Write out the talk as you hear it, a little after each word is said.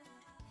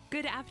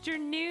Good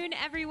afternoon,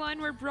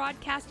 everyone. We're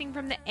broadcasting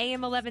from the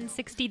AM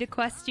 1160 to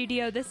Quest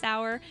studio this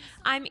hour.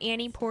 I'm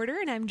Annie Porter,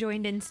 and I'm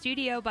joined in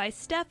studio by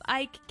Steph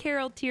Ike,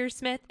 Carol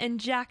Tearsmith, and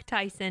Jack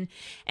Tyson.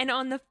 And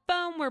on the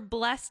phone, we're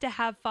blessed to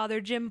have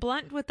Father Jim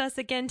Blunt with us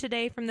again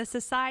today from the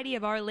Society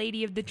of Our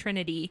Lady of the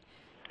Trinity.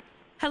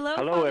 Hello,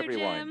 Father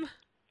everyone. Jim.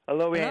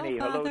 Hello, Annie.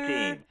 Hello, Hello,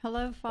 team.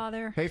 Hello,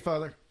 Father. Hey,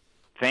 Father.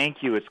 Thank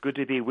you. It's good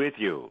to be with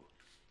you.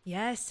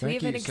 Yes, we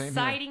have an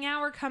exciting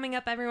hour coming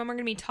up, everyone. We're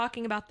going to be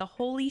talking about the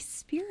Holy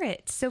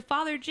Spirit. So,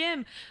 Father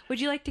Jim, would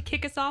you like to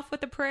kick us off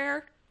with a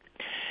prayer?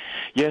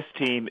 Yes,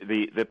 team.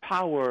 The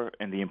power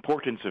and the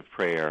importance of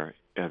prayer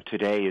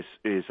today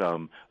is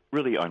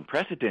really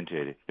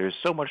unprecedented. There's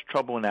so much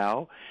trouble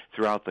now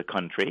throughout the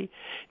country.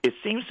 It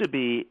seems to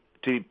be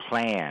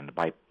planned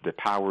by the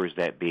powers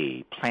that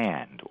be,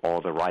 planned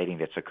all the rioting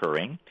that's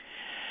occurring.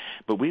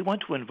 But we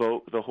want to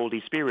invoke the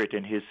Holy Spirit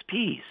and His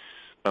peace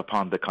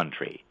upon the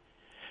country.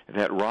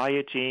 That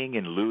rioting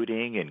and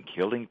looting and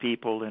killing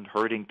people and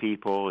hurting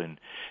people, and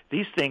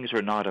these things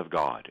are not of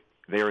God.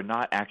 They are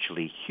not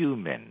actually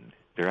human.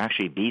 They're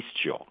actually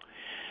bestial.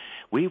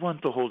 We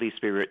want the Holy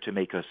Spirit to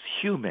make us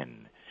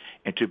human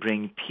and to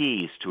bring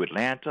peace to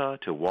Atlanta,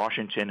 to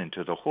Washington, and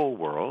to the whole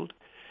world.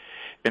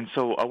 And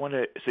so I want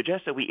to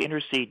suggest that we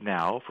intercede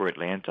now for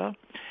Atlanta,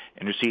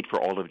 intercede for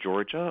all of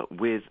Georgia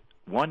with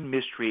one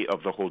mystery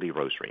of the Holy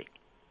Rosary.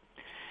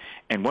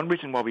 And one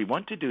reason why we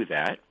want to do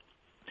that,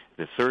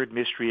 the third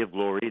mystery of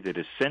glory, the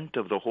descent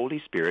of the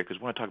Holy Spirit, because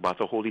we want to talk about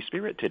the Holy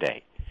Spirit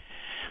today.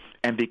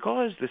 And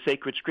because the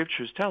sacred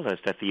scriptures tell us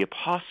that the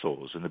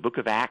apostles, in the book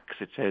of Acts,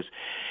 it says,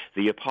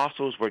 the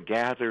apostles were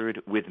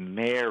gathered with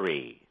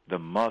Mary, the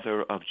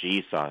mother of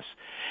Jesus,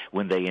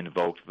 when they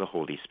invoked the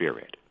Holy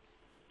Spirit.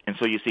 And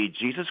so you see,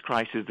 Jesus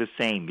Christ is the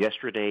same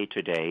yesterday,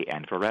 today,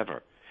 and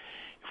forever.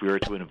 If we are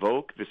to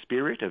invoke the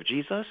Spirit of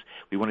Jesus,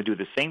 we want to do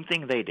the same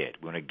thing they did.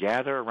 We want to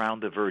gather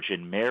around the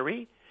Virgin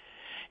Mary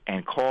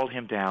and call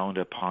him down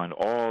upon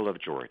all of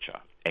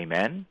Georgia.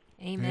 Amen?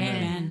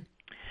 Amen.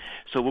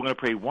 So we're going to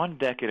pray one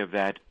decade of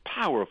that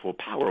powerful,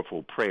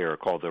 powerful prayer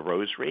called the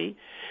Rosary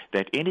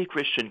that any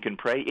Christian can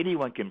pray.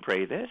 Anyone can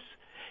pray this.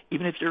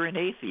 Even if you're an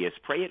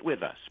atheist, pray it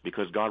with us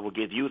because God will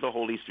give you the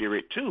Holy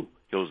Spirit too.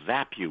 He'll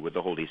zap you with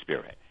the Holy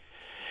Spirit.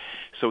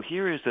 So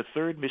here is the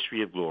third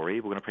mystery of glory.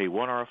 We're going to pray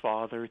one Our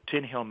Father,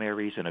 10 Hail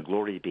Marys, and a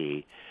Glory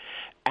Be,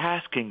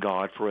 asking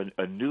God for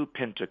a new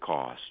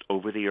Pentecost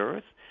over the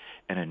earth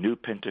and a new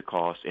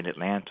Pentecost in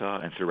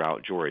Atlanta and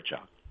throughout Georgia.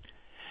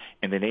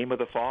 In the name of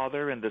the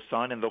Father, and the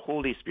Son, and the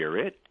Holy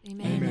Spirit.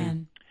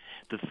 Amen.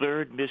 The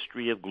third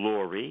mystery of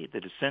glory,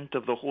 the descent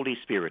of the Holy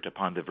Spirit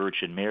upon the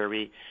Virgin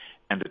Mary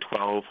and the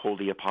 12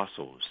 holy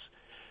apostles.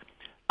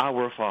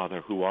 Our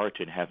Father, who art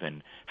in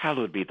heaven,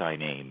 hallowed be thy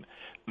name.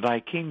 Thy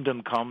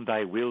kingdom come,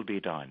 thy will be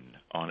done,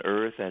 on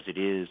earth as it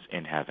is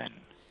in heaven.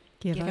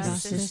 Give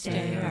us this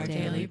day our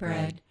daily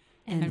bread,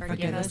 and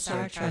forgive us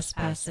our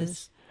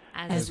trespasses,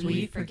 as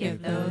we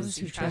forgive those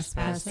who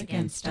trespass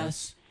against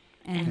us.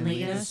 And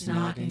lead us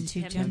not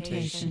into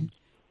temptation,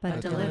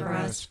 but deliver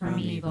us from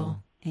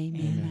evil.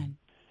 Amen.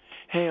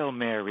 Hail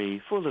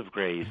Mary, full of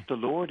grace, the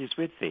Lord is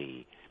with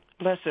thee.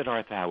 Blessed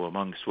art thou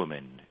amongst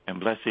women, and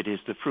blessed is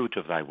the fruit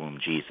of thy womb,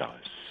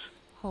 Jesus.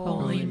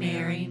 Holy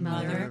Mary,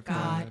 Mother of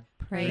God,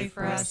 pray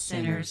for us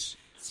sinners.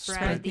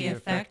 Spread the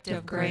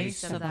effective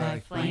grace of thy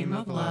flame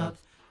of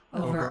love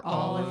over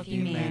all of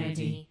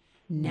humanity,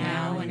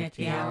 now and at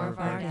the hour of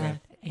our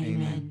death.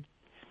 Amen.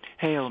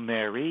 Hail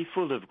Mary,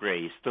 full of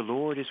grace, the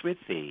Lord is with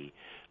thee.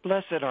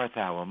 Blessed art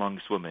thou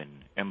amongst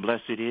women, and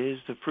blessed is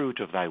the fruit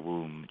of thy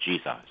womb,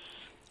 Jesus.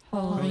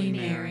 Holy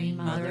Mary,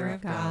 Mother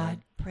of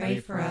God, pray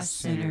for us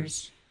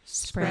sinners.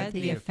 Spread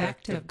the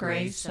effective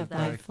grace of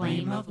thy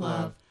flame of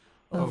love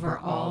over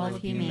all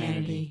of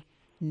humanity,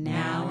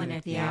 now and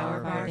at the hour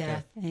of our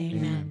death.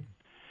 Amen.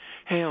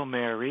 Hail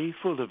Mary,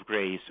 full of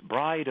grace,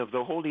 bride of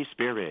the Holy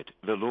Spirit,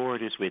 the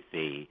Lord is with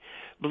thee.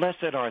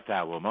 Blessed art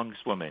thou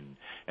amongst women,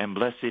 and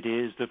blessed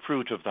is the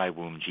fruit of thy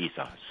womb,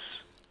 Jesus.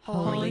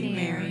 Holy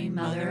Mary,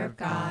 Mother of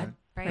God,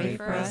 pray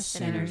for us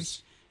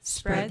sinners.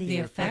 Spread the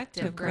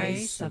effective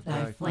grace of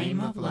thy flame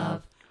of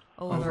love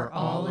over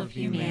all of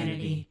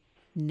humanity,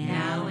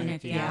 now and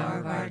at the hour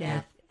of our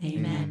death.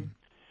 Amen.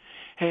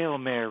 Hail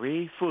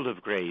Mary, full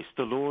of grace,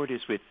 the Lord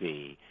is with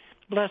thee.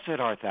 Blessed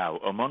art thou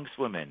amongst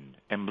women,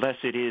 and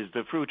blessed is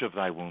the fruit of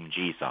thy womb,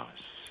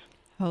 Jesus.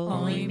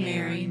 Holy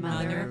Mary,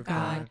 Mother of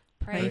God,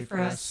 pray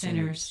for us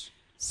sinners.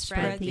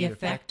 Spread the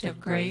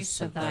effective grace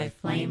of thy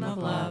flame of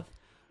love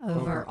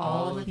over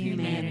all of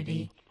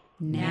humanity,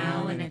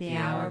 now and at the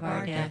hour of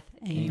our death.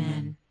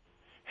 Amen.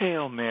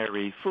 Hail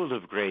Mary, full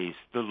of grace,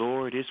 the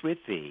Lord is with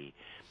thee.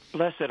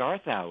 Blessed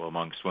art thou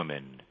amongst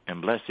women,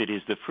 and blessed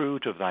is the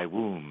fruit of thy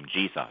womb,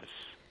 Jesus.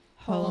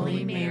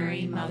 Holy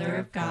Mary, Mother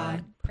of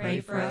God, pray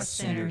for us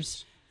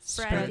sinners.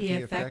 Spread the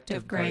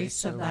effective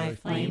grace of thy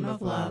flame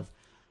of love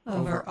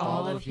over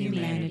all of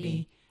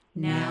humanity,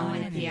 now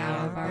and at the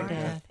hour of our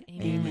death.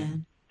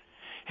 Amen.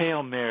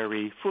 Hail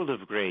Mary, full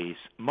of grace,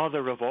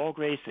 Mother of all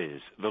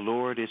graces, the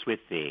Lord is with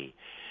thee.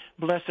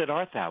 Blessed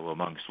art thou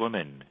amongst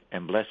women,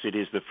 and blessed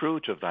is the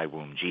fruit of thy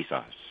womb,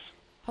 Jesus.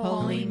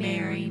 Holy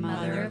Mary,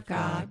 Mother of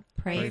God,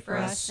 pray for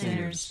us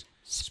sinners.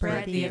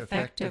 Spread the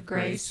effective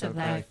grace of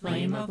thy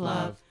flame of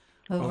love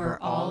over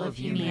all of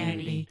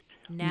humanity,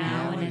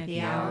 now and at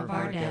the hour of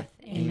our death.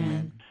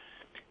 Amen.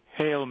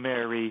 Hail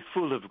Mary,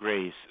 full of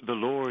grace, the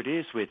Lord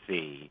is with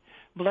thee.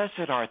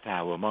 Blessed art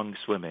thou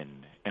amongst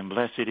women, and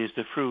blessed is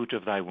the fruit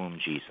of thy womb,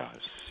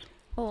 Jesus.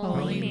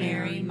 Holy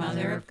Mary,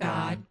 Mother of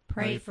God,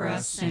 pray for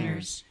us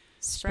sinners.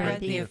 Spread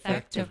the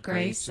effective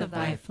grace of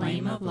thy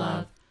flame of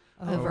love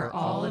over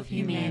all of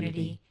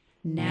humanity,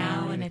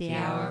 now and at the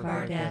hour of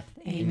our death.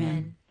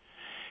 Amen.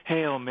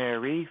 Hail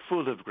Mary,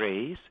 full of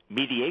grace,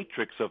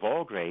 mediatrix of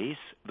all grace,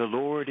 the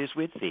Lord is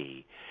with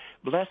thee.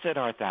 Blessed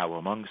art thou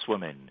amongst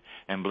women,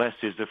 and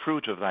blessed is the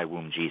fruit of thy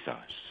womb, Jesus.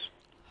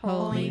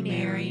 Holy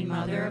Mary,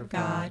 Mother of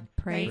God,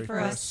 pray for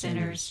us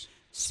sinners.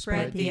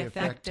 Spread the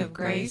effective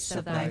grace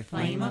of thy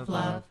flame of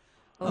love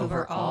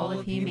over all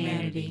of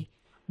humanity,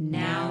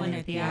 now and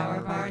at the hour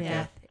of our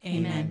death.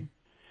 Amen.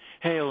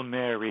 Hail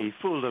Mary,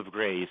 full of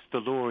grace, the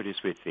Lord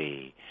is with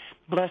thee.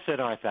 Blessed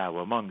art thou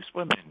amongst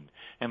women,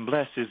 and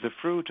blessed is the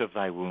fruit of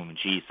thy womb,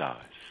 Jesus.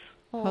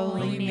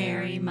 Holy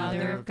Mary,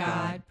 Mother of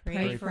God,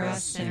 pray for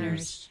us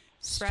sinners.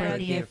 Spread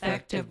the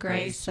effective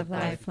grace of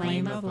thy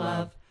flame of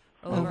love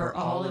over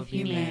all of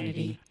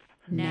humanity,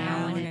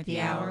 now and at the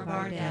hour of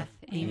our death.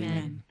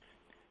 Amen.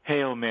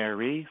 Hail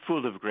Mary,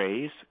 full of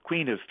grace,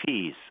 Queen of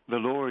peace, the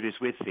Lord is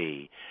with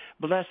thee.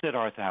 Blessed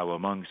art thou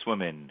amongst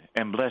women,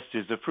 and blessed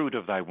is the fruit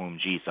of thy womb,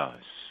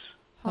 Jesus.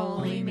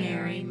 Holy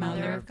Mary,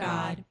 Mother of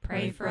God,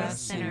 pray for us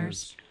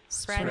sinners.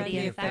 Spread the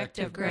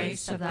effective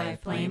grace of thy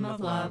flame of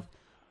love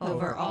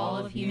over all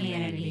of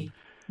humanity,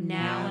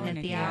 now and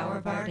at the hour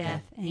of our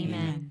death.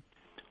 Amen.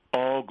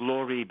 All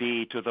glory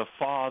be to the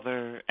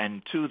Father,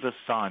 and to the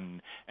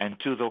Son, and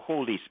to the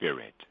Holy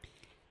Spirit.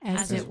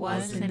 As it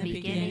was in the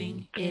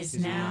beginning, is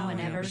now,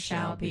 and ever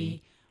shall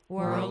be,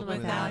 world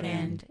without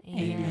end.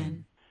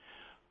 Amen.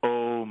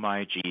 O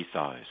my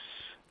Jesus,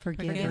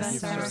 Forgive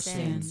us our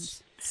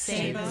sins.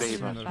 Save us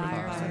from the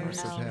fires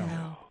of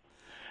hell.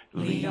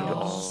 Lead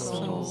all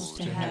souls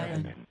to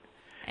heaven,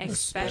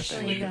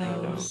 especially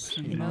those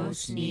in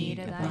most need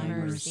of thy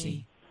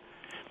mercy.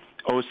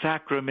 O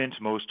sacrament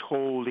most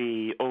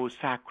holy, O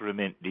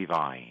sacrament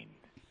divine.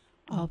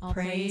 All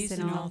praise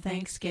and all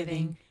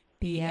thanksgiving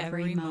be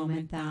every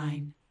moment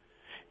thine.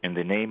 In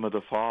the name of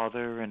the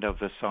Father, and of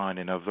the Son,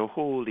 and of the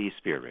Holy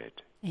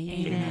Spirit.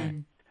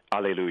 Amen.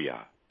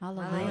 Alleluia.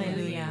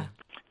 Alleluia.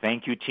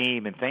 Thank you,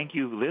 team, and thank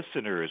you,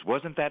 listeners.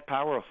 Wasn't that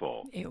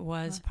powerful? It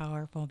was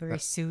powerful, very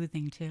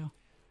soothing, too.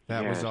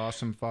 That was Yes.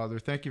 awesome, Father.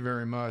 Thank you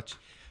very much.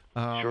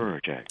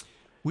 Sure, Jack.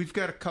 We've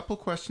got a couple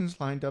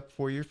questions lined up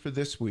for you for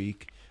this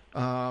week.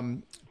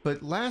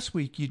 But last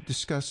week you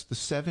discussed the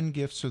 7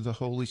 gifts of the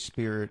Holy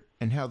Spirit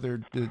and how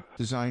they're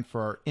designed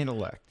for our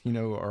intellect,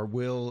 our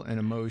will and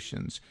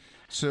emotions.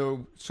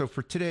 So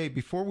for today,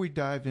 before we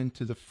dive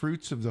into the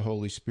fruits of the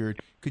Holy Spirit,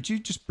 could you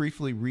just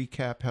briefly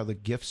recap how the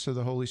gifts of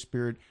the Holy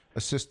Spirit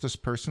assist us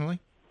personally?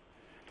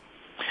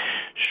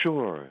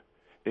 Sure.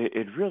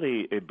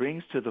 It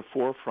brings to the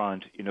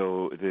forefront,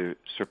 the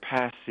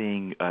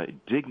surpassing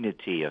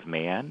dignity of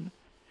man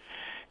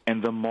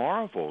and the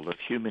marvel of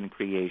human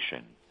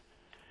creation.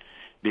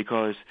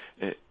 Because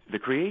the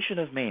creation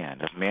of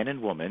man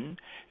and woman,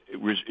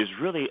 is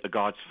really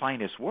God's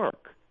finest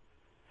work.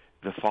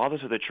 The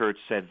fathers of the church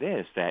said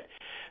this, that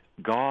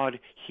God,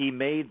 he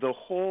made the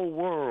whole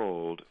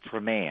world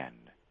for man,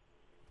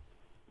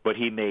 but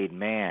he made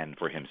man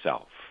for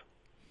himself.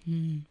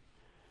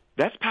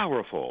 That's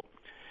powerful.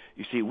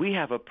 You see, we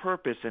have a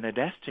purpose and a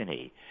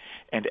destiny,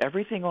 and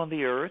everything on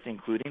the earth,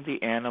 including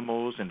the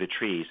animals and the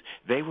trees,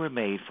 they were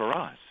made for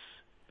us.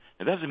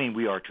 It doesn't mean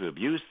we are to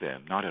abuse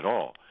them, not at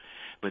all.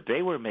 But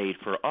they were made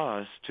for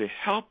us to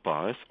help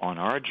us on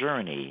our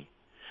journey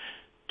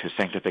to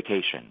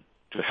sanctification,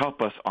 to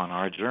help us on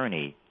our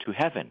journey to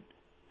heaven,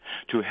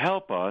 to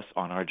help us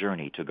on our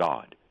journey to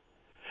God.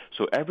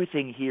 So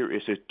everything here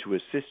is to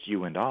assist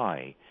you and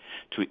I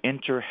to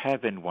enter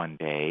heaven one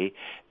day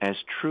as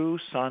true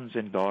sons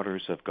and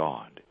daughters of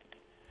God.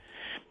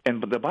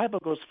 And the Bible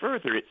goes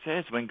further. It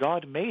says when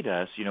God made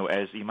us,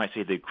 as you might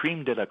say, the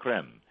creme de la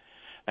creme,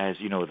 as,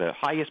 the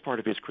highest part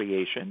of his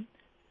creation,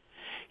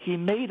 he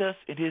made us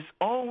in his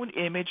own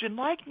image and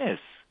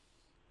likeness.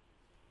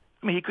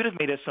 I mean, he could have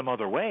made us some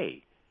other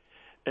way,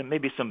 and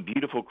maybe some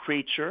beautiful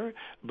creature,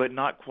 but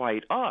not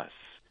quite us.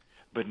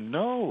 But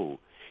no,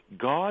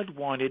 God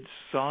wanted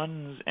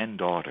sons and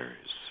daughters.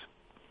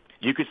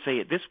 You could say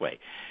it this way,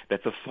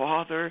 that the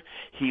Father,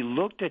 he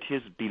looked at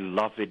his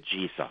beloved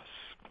Jesus,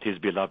 his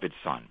beloved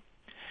Son.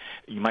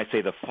 You might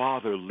say the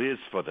Father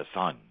lives for the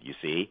Son, you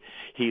see.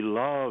 He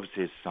loves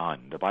his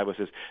Son. The Bible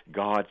says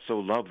God so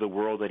loved the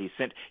world that he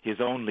sent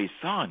his only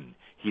Son.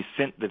 He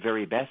sent the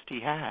very best he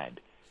had.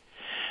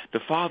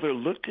 The Father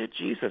looked at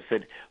Jesus and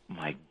said,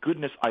 my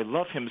goodness, I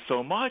love him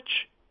so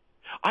much.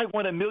 I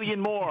want 1 million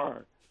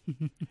more.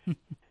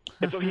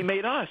 And so he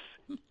made us.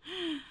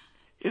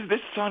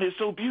 This sun is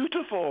so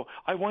beautiful.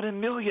 I want 1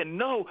 million.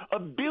 No,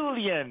 1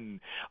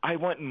 billion. I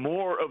want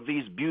more of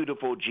these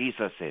beautiful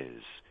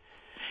Jesuses.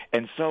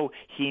 And so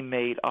he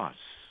made us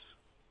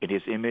in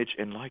his image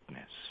and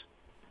likeness.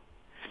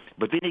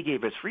 But then he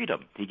gave us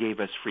freedom. He gave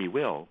us free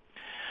will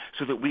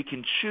so that we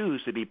can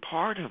choose to be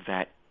part of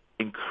that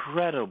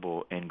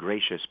incredible and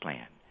gracious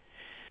plan.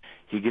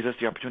 He gives us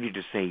the opportunity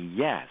to say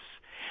yes,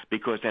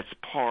 because that's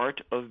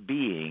part of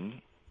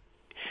being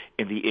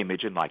in the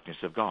image and likeness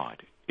of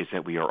God, is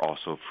that we are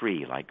also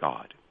free like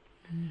God.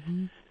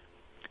 Mm-hmm.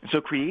 And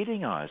so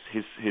creating us,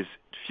 his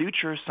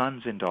future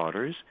sons and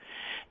daughters,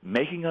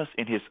 making us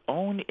in his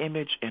own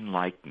image and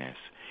likeness,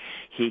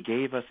 he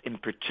gave us in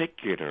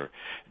particular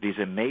these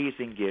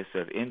amazing gifts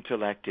of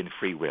intellect and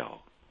free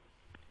will.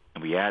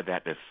 And we add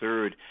that the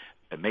third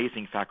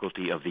amazing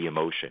faculty of the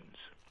emotions.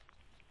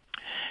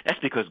 That's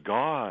because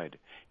God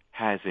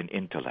has an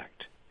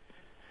intellect.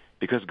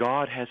 Because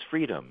God has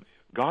freedom.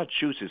 God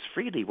chooses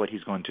freely what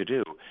he's going to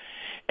do.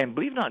 And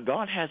believe it or not,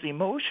 God has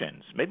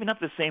emotions. Maybe not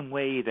the same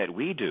way that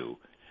we do,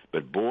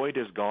 but boy,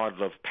 does God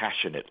love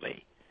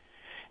passionately.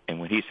 And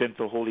when he sent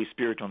the Holy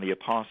Spirit on the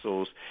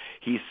apostles,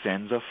 he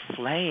sends a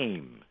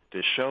flame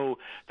to show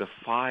the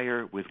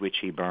fire with which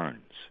he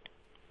burns.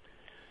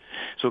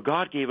 So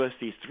God gave us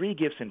these three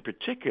gifts in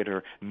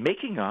particular,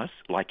 making us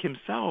like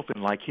himself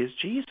and like his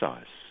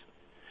Jesus.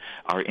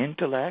 Our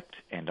intellect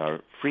and our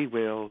free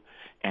will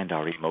and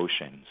our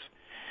emotions.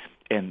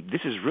 And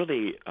this is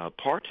really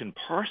part and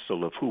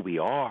parcel of who we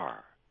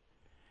are.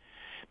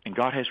 And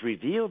God has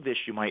revealed this,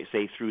 you might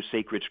say, through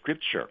sacred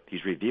scripture.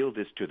 He's revealed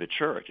this to the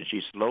church, and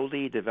she's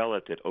slowly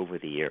developed it over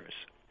the years.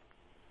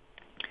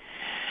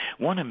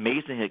 One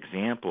amazing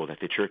example that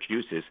the church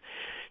uses,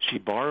 she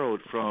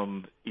borrowed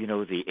from,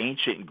 the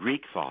ancient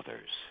Greek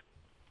fathers.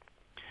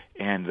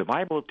 And the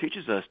Bible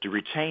teaches us to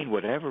retain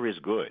whatever is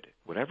good.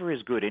 Whatever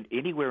is good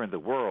anywhere in the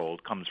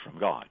world comes from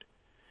God.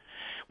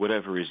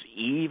 Whatever is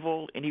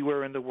evil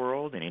anywhere in the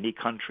world, in any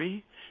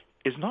country,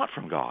 is not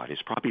from God.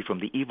 It's probably from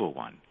the evil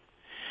one.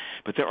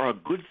 But there are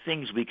good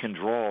things we can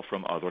draw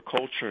from other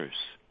cultures,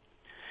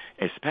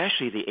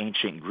 especially the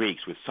ancient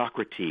Greeks with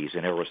Socrates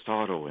and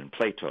Aristotle and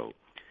Plato.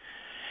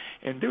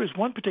 And there is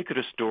one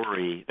particular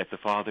story that the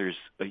fathers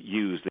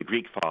used, the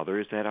Greek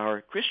fathers, that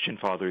our Christian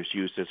fathers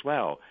used as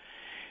well.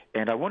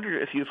 And I wonder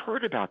if you've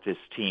heard about this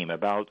team,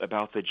 about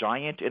the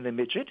giant and the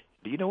midget.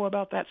 Do you know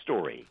about that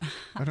story?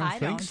 I don't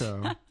think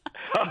so.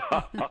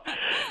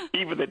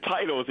 Even the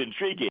title is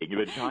intriguing,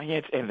 the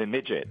giant and the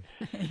midget.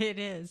 It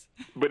is.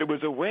 But it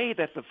was a way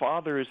that the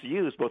fathers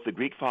used, both the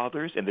Greek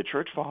fathers and the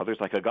church fathers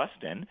like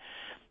Augustine,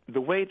 the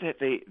way that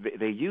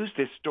they used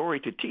this story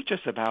to teach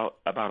us about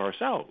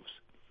ourselves.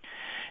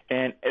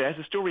 And as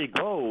the story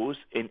goes,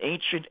 in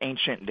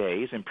ancient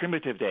days, in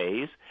primitive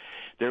days,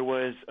 there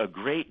was a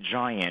great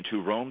giant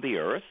who roamed the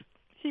earth.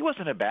 He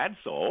wasn't a bad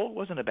soul,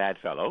 wasn't a bad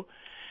fellow.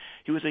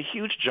 He was a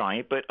huge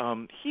giant, but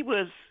he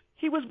was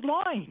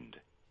blind.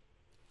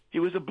 He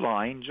was a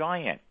blind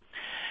giant.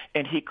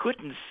 And he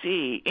couldn't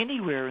see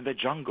anywhere in the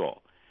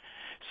jungle.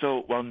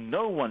 So while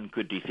no one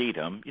could defeat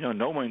him,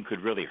 no one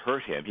could really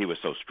hurt him, he was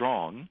so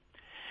strong,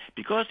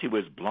 because he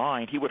was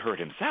blind, he would hurt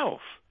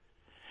himself.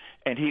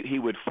 And he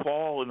would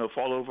fall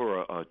over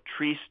a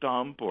tree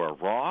stump or a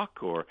rock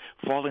or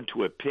fall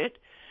into a pit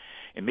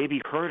and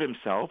maybe hurt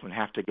himself and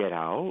have to get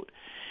out.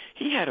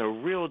 He had a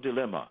real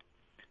dilemma.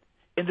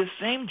 In the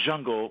same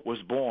jungle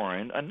was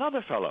born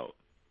another fellow,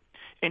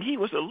 and he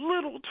was a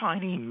little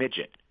tiny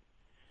midget.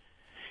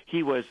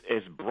 He was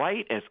as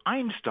bright as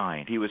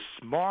Einstein. He was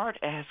smart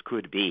as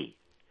could be.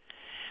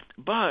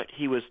 But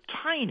he was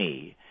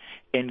tiny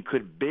and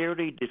could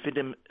barely defend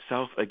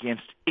himself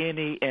against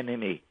any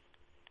enemy.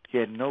 He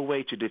had no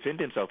way to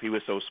defend himself. He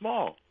was so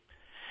small.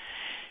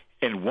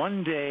 And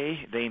one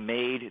day they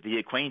made the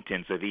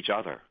acquaintance of each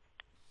other.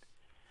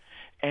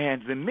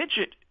 And the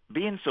midget,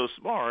 being so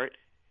smart,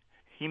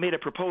 he made a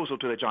proposal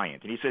to the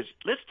giant. And he says,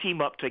 let's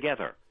team up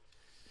together.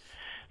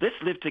 Let's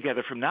live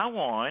together. From now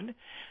on,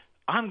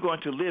 I'm going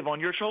to live on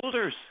your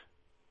shoulders.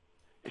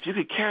 If you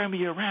could carry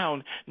me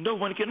around, no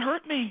one can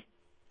hurt me.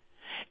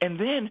 And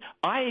then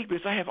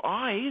because I have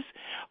eyes,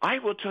 I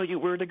will tell you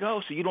where to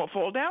go so you don't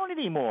fall down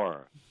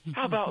anymore.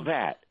 How about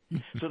that?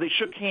 So they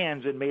shook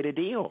hands and made a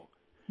deal.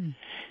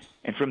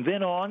 And from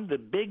then on, the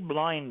big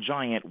blind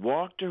giant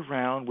walked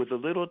around with a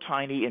little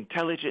tiny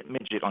intelligent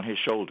midget on his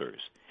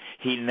shoulders.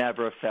 He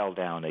never fell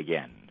down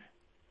again.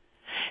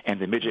 And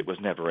the midget was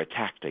never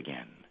attacked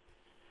again.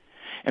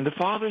 And the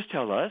fathers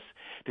tell us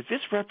that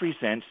this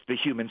represents the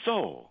human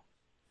soul.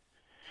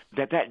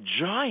 That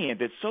giant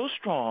that's so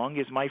strong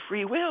is my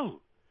free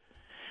will.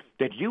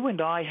 That you and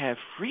I have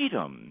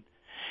freedom,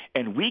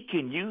 and we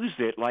can use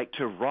it like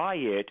to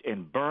riot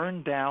and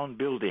burn down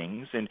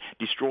buildings and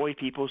destroy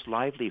people's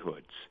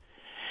livelihoods.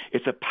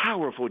 It's a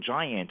powerful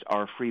giant,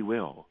 our free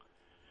will.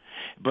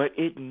 But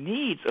it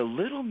needs a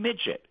little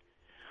midget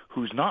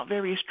who's not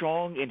very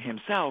strong in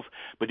himself,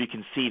 but he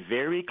can see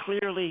very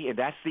clearly, and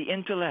that's the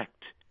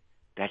intellect.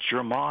 That's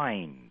your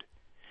mind.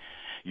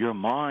 Your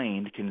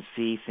mind can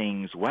see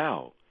things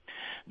well.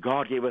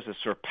 God gave us a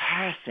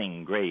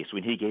surpassing grace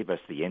when he gave us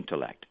the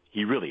intellect.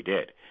 He really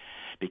did.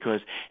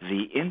 Because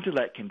the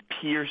intellect can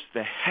pierce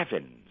the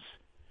heavens.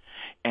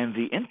 And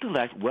the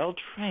intellect, well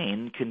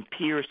trained, can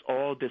pierce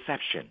all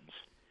deceptions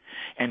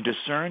and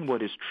discern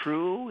what is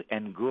true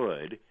and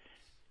good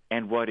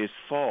and what is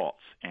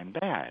false and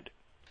bad.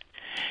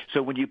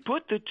 So when you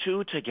put the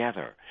two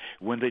together,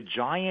 when the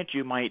giant,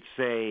 you might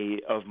say,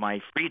 of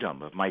my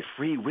freedom, of my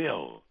free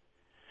will,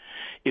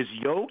 is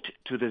yoked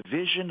to the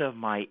vision of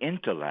my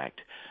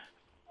intellect,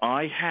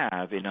 I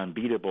have an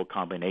unbeatable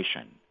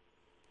combination,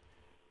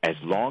 as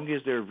long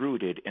as they're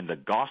rooted in the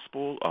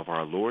gospel of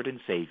our Lord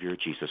and Savior,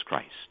 Jesus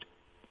Christ.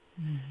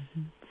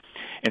 Mm-hmm.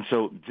 And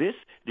so this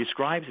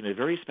describes in a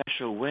very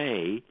special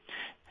way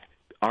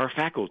our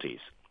faculties.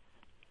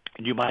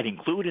 You might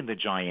include in the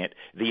giant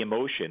the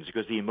emotions,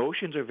 because the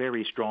emotions are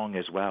very strong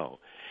as well.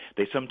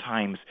 They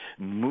sometimes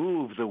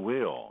move the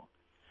will.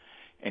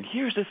 And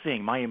here's the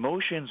thing, my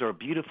emotions are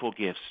beautiful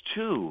gifts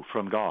too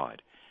from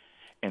God,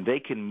 and they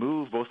can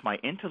move both my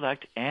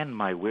intellect and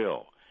my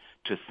will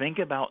to think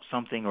about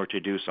something or to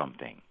do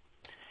something.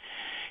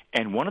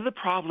 And one of the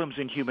problems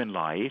in human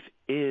life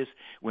is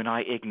when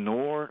I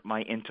ignore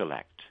my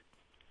intellect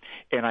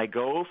and I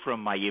go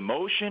from my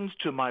emotions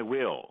to my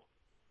will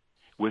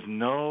with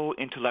no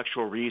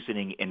intellectual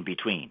reasoning in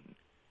between.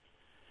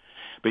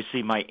 But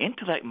see, my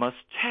intellect must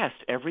test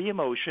every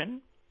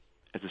emotion,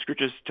 as the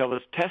scriptures tell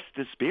us, test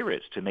the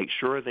spirits to make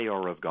sure they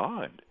are of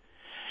God.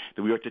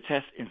 That we are to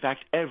test, in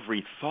fact,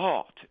 every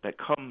thought that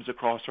comes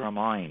across our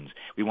minds.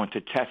 We want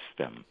to test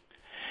them.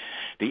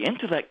 The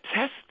intellect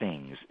tests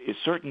things, is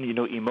certain,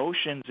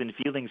 emotions and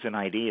feelings and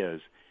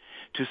ideas,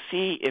 to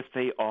see if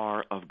they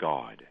are of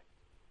God,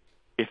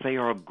 if they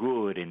are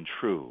good and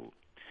true.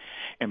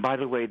 And by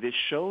the way, this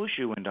shows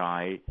you and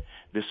I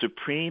the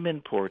supreme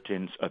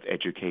importance of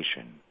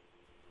education.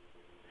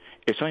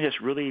 It's something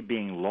that's really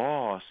being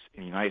lost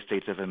in the United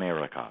States of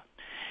America.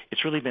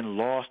 It's really been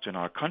lost in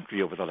our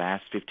country over the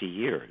last 50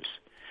 years.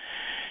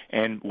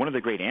 And one of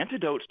the great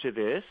antidotes to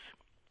this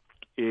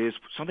is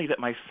something that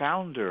my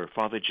founder,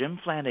 Father Jim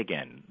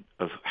Flanagan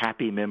of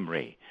happy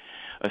memory,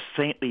 a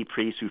saintly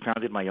priest who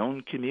founded my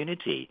own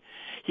community,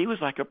 he was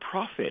like a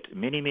prophet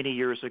many, many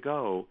years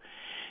ago.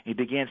 He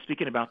began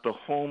speaking about the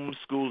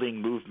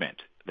homeschooling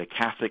movement, the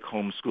Catholic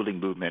homeschooling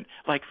movement,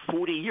 like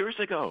 40 years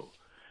ago.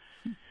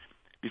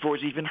 Before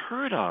it was even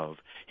heard of,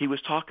 he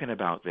was talking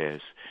about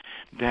this,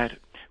 that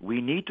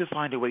we need to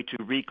find a way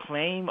to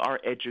reclaim our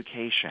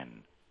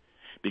education,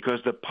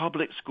 because the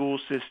public school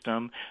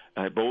system,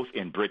 both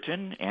in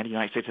Britain and the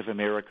United States of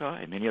America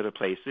and many other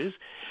places,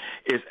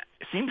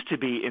 seems to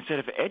be, instead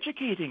of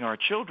educating our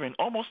children,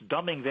 almost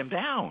dumbing them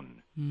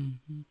down.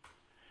 Mm-hmm.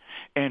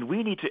 And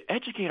we need to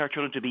educate our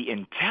children to be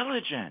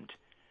intelligent,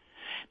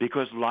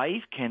 because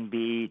life can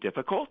be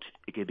difficult.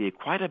 It can be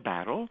quite a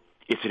battle.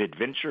 It's an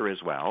adventure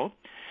as well.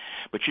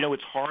 But,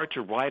 it's hard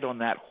to ride on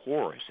that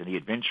horse in the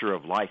adventure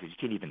of life if you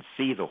can't even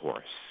see the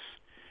horse.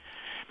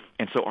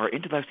 And so our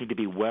intellects need to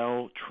be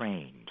well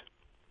trained.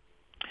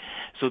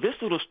 So this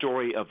little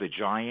story of the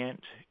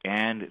giant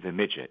and the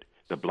midget,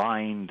 the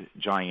blind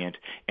giant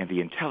and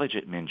the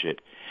intelligent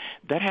midget,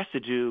 that has to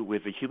do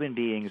with the human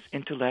being's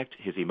intellect,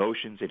 his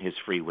emotions, and his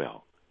free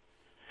will.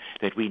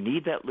 That we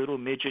need that little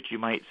midget, you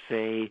might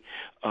say,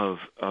 of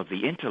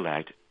the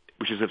intellect,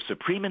 which is of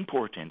supreme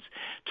importance,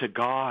 to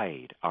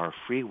guide our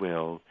free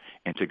will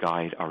and to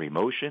guide our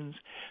emotions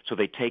so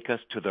they take us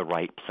to the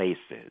right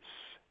places.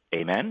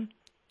 Amen?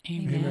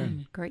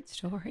 Amen. Great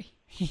story.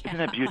 Isn't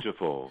that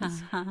beautiful?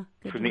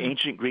 From the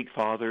ancient Greek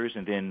fathers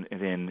and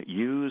then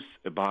used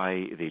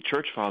by the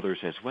church fathers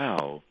as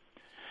well.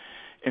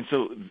 And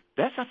so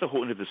that's not the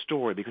whole end of the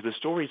story, because the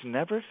story is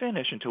never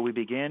finished until we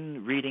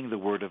begin reading the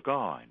Word of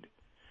God.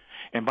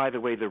 And by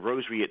the way, the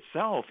rosary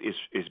itself is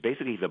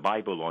basically the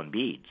Bible on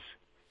beads.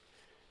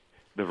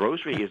 The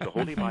rosary is the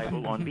Holy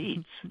Bible on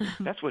beads.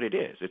 That's what it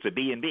is. It's a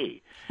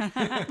B&B.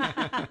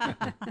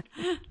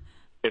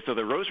 And so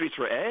the rosary is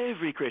for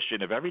every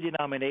Christian of every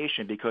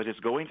denomination, because it's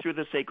going through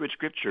the sacred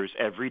scriptures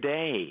every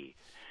day.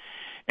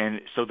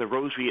 And so the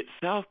rosary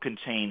itself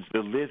contains the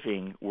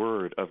living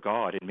Word of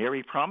God. And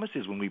Mary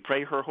promises when we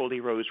pray her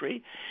Holy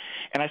Rosary,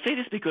 and I say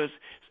this because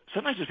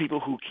sometimes there's people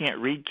who can't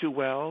read too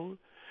well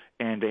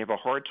and they have a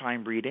hard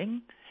time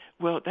reading.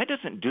 Well, that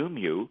doesn't doom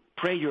you.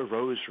 Pray your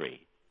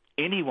rosary.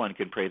 Anyone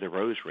can pray the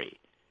rosary.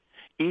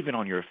 Even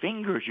on your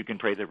fingers you can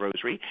pray the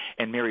rosary,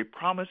 and Mary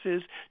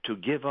promises to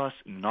give us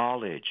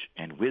knowledge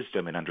and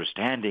wisdom and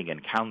understanding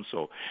and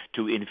counsel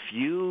to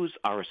infuse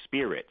our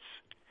spirits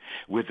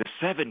with the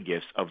 7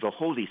 gifts of the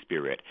Holy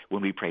Spirit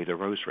when we pray the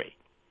rosary.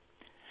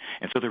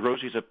 And so the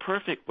rosary is a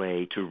perfect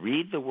way to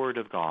read the Word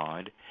of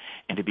God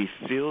and to be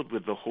filled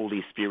with the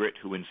Holy Spirit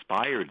who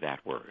inspired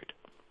that Word.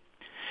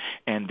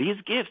 And these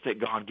gifts that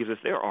God gives us,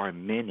 there are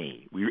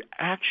many. You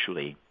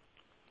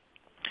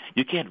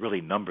can't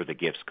really number the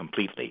gifts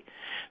completely.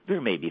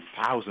 There may be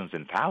thousands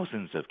and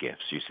thousands of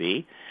gifts, you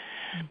see.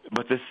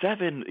 But the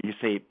 7,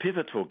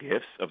 pivotal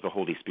gifts of the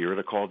Holy Spirit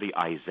are called the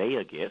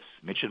Isaiah gifts,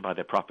 mentioned by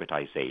the prophet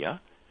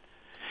Isaiah.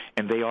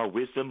 And they are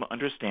wisdom,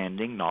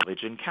 understanding,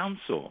 knowledge, and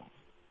counsel,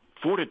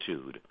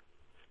 fortitude,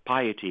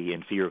 piety,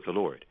 and fear of the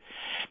Lord.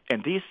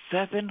 And these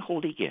 7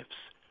 holy gifts,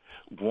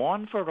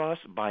 won for us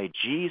by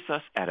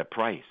Jesus at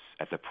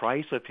the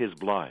price of his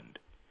blood,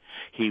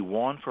 he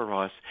won for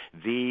us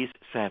these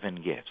 7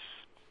 gifts.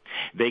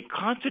 They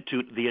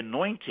constitute the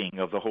anointing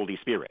of the Holy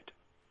Spirit.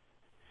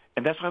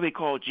 And that's why we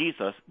call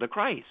Jesus the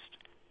Christ.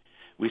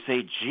 We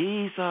say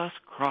Jesus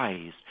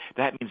Christ.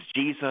 That means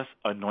Jesus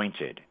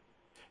anointed.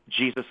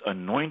 Jesus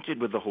anointed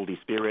with the Holy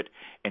Spirit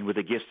and with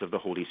the gifts of the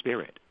Holy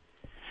Spirit.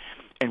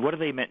 And what are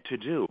they meant to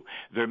do?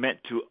 They're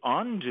meant to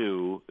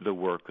undo the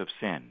work of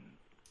sin.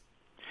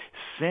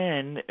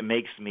 Sin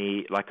makes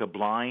me like a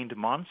blind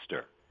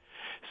monster.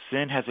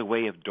 Sin has a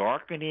way of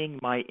darkening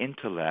my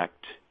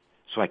intellect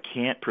so I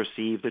can't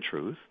perceive the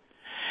truth,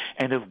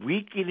 and of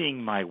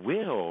weakening my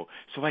will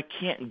so I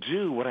can't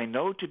do what I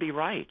know to be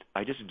right.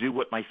 I just do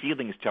what my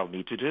feelings tell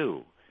me to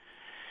do.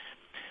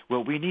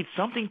 Well, we need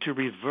something to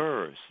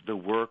reverse the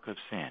work of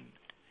sin.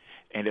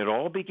 And it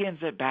all begins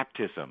at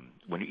baptism,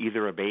 when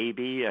either a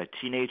baby, a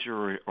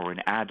teenager, or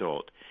an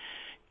adult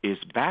is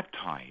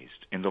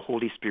baptized in the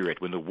Holy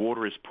Spirit, when the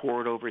water is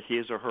poured over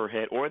his or her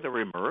head, or they're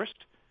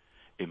immersed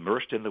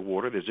in the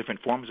water. There's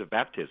different forms of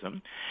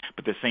baptism,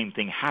 but the same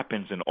thing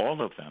happens in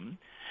all of them.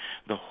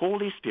 The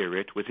Holy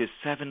Spirit, with his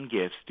 7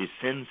 gifts,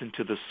 descends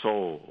into the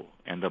soul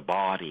and the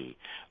body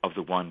of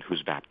the one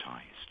who's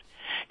baptized.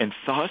 And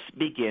thus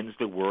begins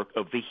the work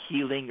of the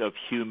healing of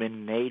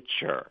human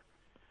nature.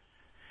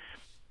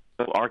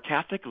 So our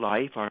Catholic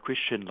life, our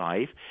Christian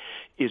life,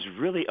 is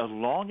really a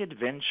long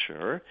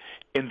adventure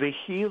in the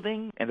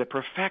healing and the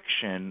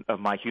perfection of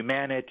my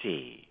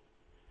humanity.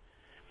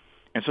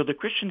 And so the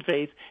Christian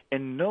faith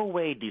in no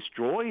way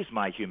destroys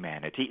my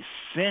humanity.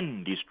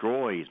 Sin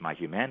destroys my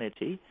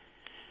humanity.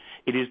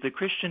 It is the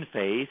Christian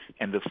faith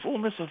and the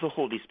fullness of the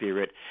Holy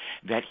Spirit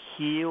that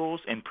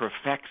heals and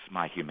perfects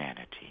my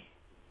humanity.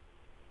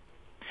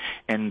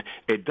 And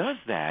it does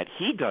that,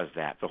 he does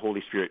that, the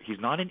Holy Spirit. He's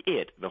not an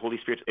it. The Holy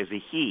Spirit is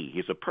a he.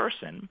 He's a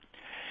person.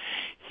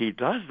 He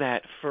does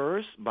that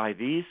first by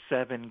these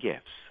 7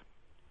 gifts.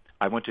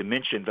 I want to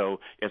mention, though,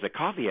 as a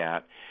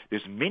caveat,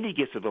 there's many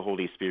gifts of the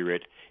Holy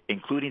Spirit,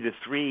 including the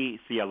 3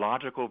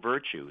 theological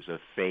virtues of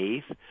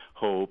faith,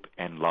 hope,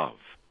 and love.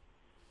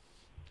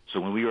 So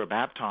when we are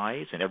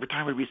baptized, and every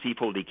time we receive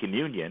Holy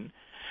Communion,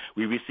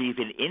 we receive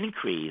an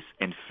increase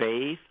in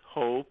faith,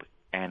 hope,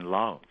 and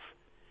love.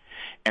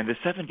 And the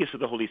 7 gifts of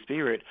the Holy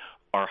Spirit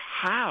are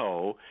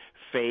how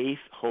faith,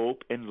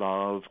 hope, and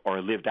love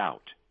are lived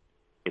out.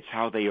 It's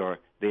how they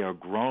are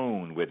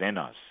grown within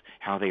us,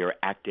 how they are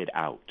acted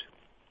out.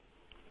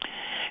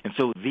 And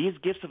so these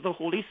gifts of the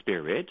Holy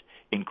Spirit,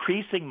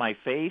 increasing my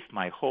faith,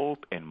 my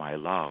hope, and my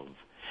love,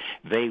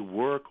 they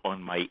work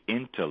on my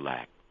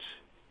intellect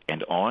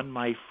and on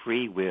my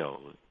free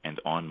will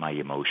and on my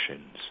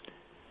emotions.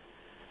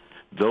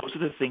 Those are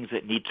the things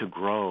that need to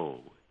grow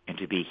and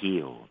to be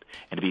healed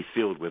and to be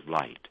filled with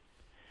light.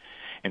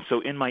 And so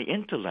in my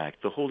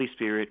intellect, the Holy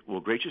Spirit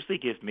will graciously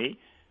give me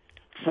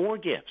 4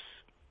 gifts: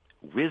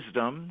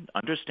 wisdom,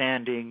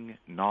 understanding,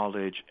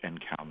 knowledge,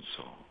 and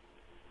counsel.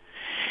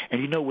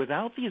 And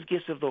without these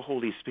gifts of the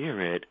Holy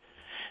Spirit,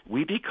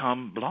 we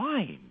become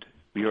blind.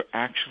 We are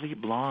actually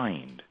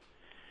blind.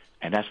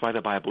 And that's why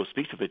the Bible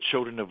speaks of the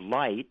children of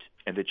light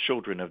and the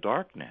children of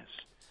darkness.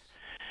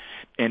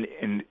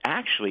 And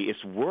actually,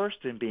 it's worse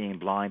than being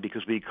blind,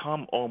 because we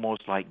become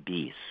almost like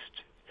beasts.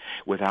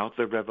 Without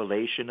the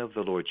revelation of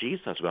the Lord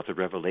Jesus, without the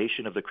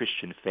revelation of the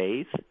Christian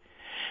faith,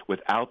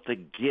 without the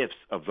gifts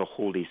of the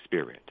Holy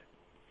Spirit.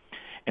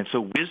 And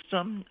so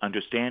wisdom,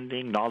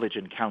 understanding, knowledge,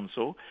 and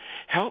counsel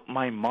help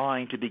my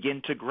mind to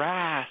begin to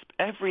grasp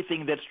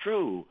everything that's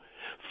true.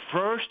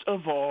 First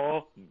of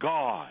all,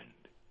 God.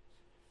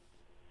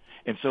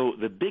 And so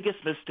the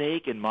biggest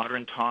mistake in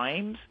modern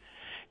times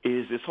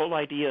is this whole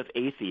idea of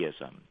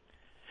atheism.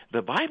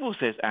 The Bible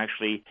says,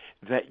 actually,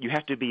 that you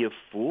have to be a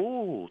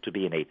fool to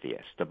be an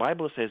atheist. The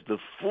Bible says the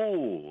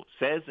fool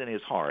says in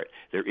his heart,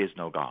 there is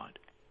no God.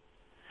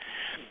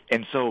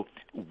 And so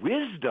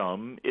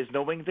wisdom is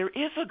knowing there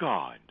is a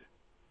God.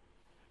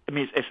 I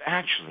mean, it's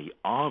actually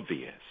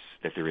obvious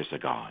that there is a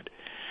God.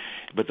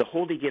 But the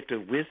holy gift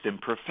of wisdom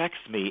perfects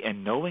me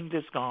in knowing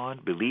this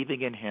God,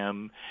 believing in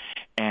him,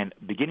 and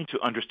beginning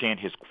to understand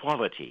his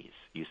qualities,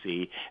 you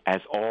see,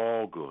 as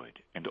all good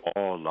and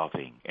all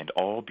loving and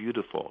all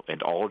beautiful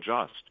and all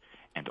just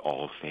and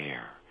all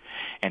fair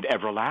and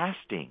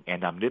everlasting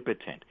and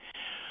omnipotent.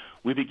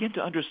 We begin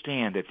to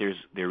understand that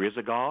there is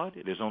a God,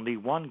 there's only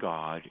one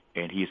God,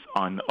 and he's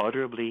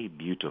unutterably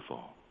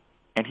beautiful.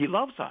 And he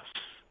loves us.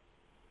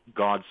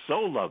 God so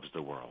loves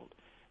the world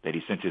that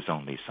he sent his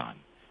only Son.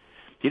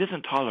 He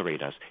doesn't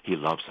tolerate us, he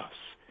loves us.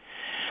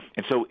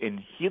 And so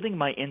in healing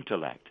my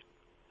intellect,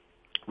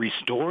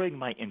 restoring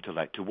my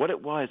intellect to what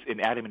it was in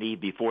Adam and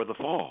Eve before the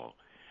fall,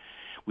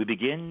 we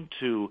begin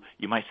to,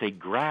 you might say,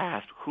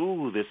 grasp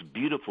who this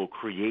beautiful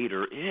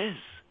Creator is.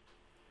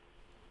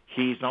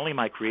 He's not only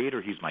my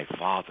Creator, he's my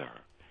Father.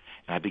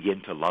 And I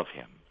begin to love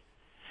him.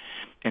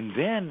 And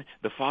then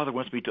the Father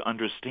wants me to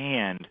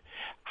understand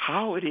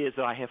how it is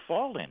that I have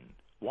fallen.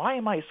 Why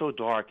am I so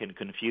dark and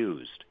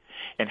confused?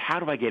 And how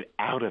do I get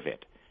out of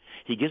it?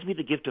 He gives me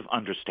the gift of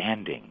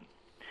understanding.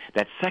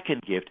 That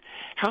second gift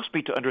helps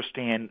me to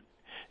understand,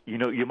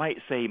 you might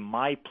say,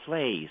 my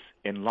place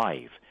in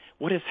life.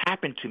 What has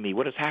happened to me?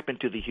 What has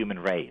happened to the human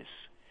race?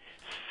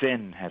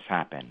 Sin has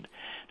happened.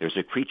 There's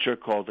a creature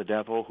called the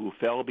devil who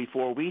fell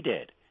before we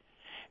did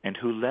and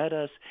who led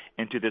us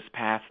into this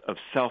path of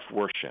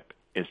self-worship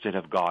instead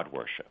of God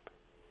worship.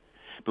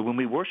 But when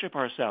we worship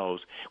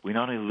ourselves, we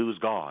not only lose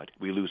God,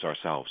 we lose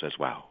ourselves as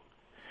well.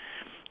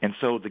 And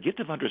so the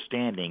gift of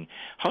understanding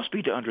helps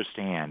me to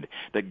understand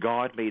that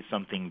God made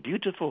something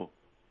beautiful,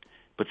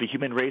 but the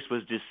human race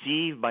was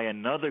deceived by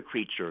another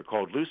creature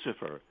called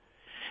Lucifer.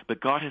 But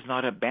God has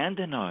not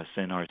abandoned us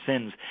in our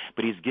sins,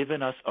 but he's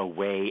given us a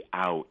way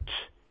out.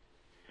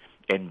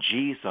 And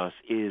Jesus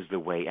is the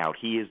way out.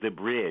 He is the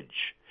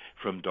bridge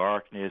from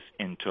darkness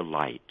into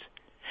light.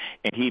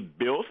 And he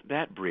built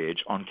that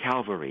bridge on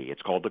Calvary.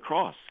 It's called the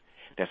cross.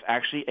 That's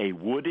actually a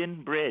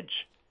wooden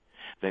bridge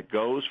that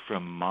goes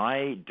from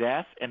my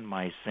death and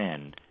my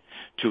sin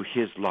to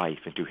his life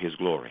and to his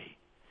glory.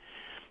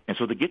 And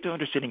so the gift of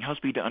understanding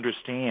helps me to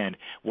understand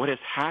what has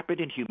happened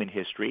in human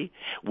history,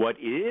 what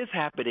is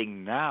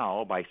happening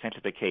now by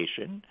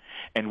sanctification,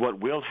 and what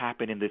will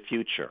happen in the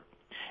future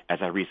as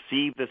I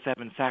receive the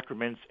 7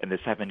 sacraments and the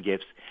 7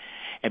 gifts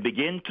and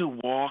begin to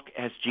walk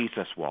as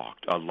Jesus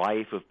walked, a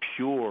life of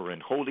pure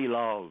and holy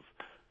love.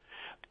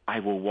 I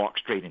will walk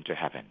straight into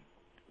heaven.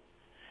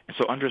 And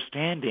so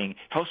understanding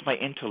helps my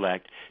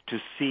intellect to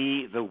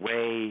see the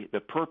way, the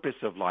purpose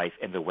of life,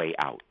 and the way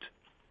out.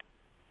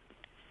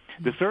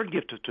 The third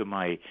gift to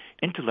my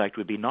intellect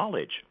would be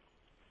knowledge.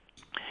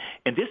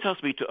 And this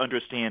helps me to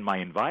understand my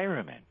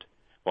environment.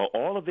 While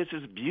all of this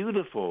is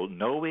beautiful,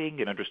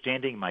 knowing and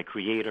understanding my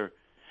Creator,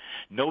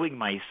 knowing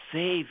my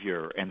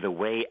Savior and the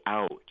way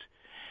out,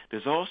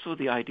 there's also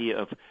the idea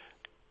of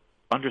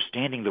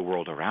understanding the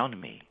world around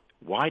me.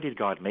 Why did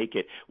God make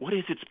it? What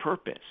is its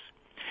purpose?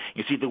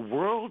 You see, the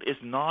world is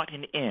not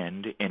an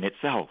end in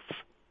itself.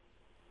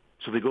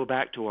 So we go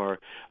back to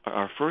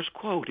our first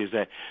quote, is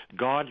that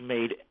God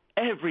made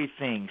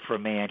everything for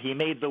man. He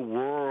made the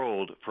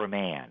world for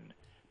man,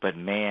 but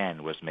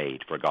man was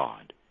made for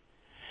God.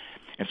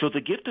 And so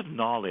the gift of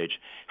knowledge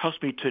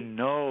helps me to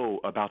know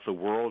about the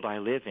world I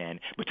live in,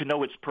 but to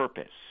know its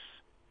purpose.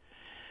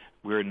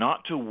 We're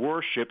not to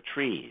worship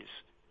trees.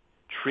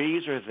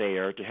 Trees are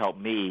there to help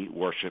me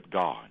worship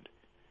God.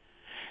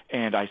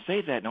 And I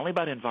say that not only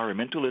about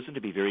environmentalism,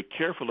 to be very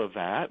careful of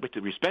that, but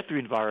to respect the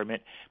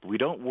environment, but we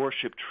don't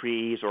worship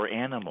trees or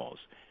animals.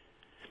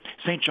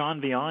 St.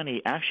 John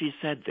Vianney actually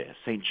said this.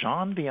 St.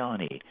 John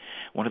Vianney,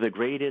 one of the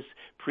greatest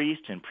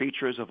priests and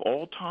preachers of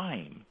all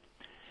time,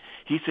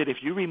 he said, if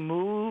you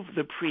remove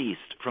the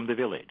priest from the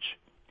village,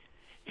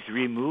 if you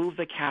remove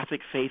the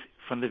Catholic faith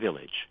from the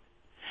village,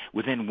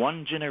 within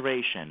one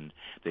generation,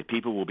 the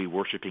people will be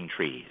worshiping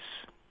trees.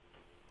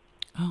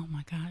 Oh,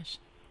 my gosh.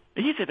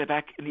 He said that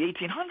back in the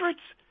 1800s.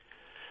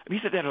 He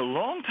said that a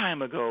long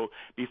time ago,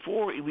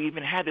 before we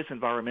even had this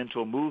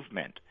environmental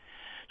movement.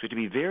 So to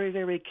be very,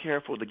 very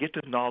careful, the gift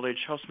of knowledge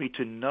helps me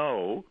to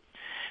know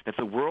that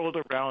the world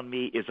around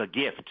me is a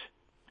gift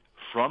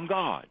from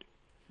God,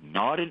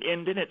 not an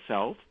end in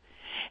itself,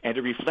 and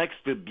it reflects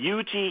the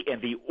beauty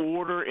and the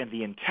order and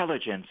the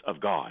intelligence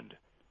of God,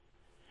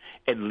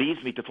 and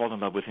leads me to fall in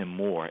love with him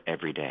more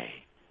every day.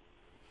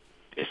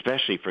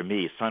 Especially for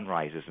me,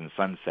 sunrises and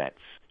sunsets,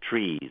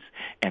 trees,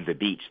 and the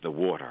beach, the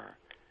water.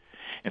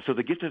 And so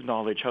the gift of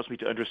knowledge helps me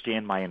to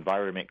understand my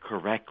environment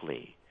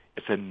correctly.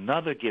 It's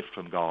another gift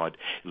from God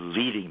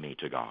leading me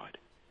to God.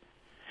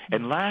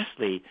 And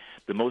lastly,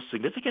 the most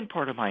significant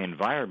part of my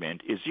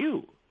environment is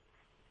you.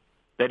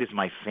 That is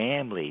my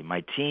family,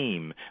 my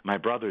team, my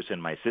brothers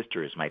and my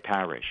sisters, my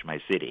parish,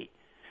 my city.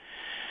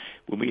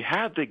 When we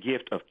have the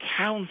gift of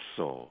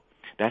counsel,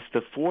 that's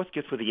the fourth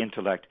gift for the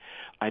intellect,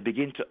 I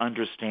begin to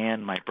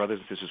understand my brothers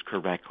and sisters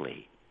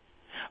correctly.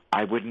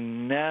 I would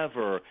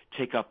never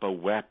take up a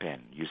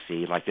weapon, you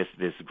see, like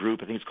this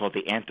group, I think it's called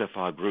the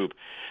Antifa group,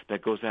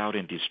 that goes out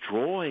and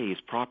destroys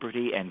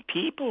property and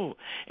people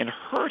and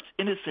hurts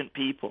innocent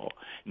people.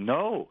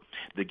 No,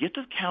 the gift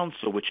of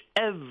counsel, which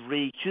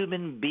every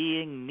human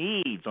being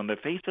needs on the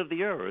face of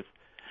the earth,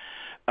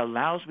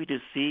 allows me to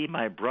see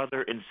my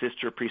brother and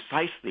sister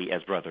precisely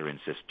as brother and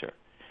sister,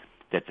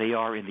 that they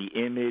are in the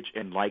image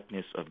and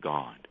likeness of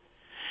God.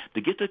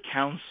 The gift of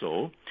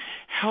counsel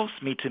helps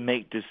me to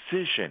make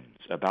decisions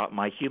about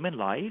my human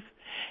life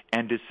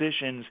and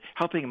decisions,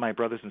 helping my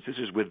brothers and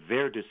sisters with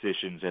their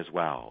decisions as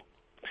well.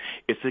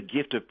 It's a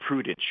gift of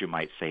prudence, you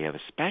might say, of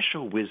a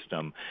special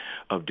wisdom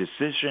of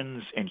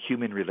decisions and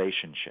human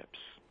relationships.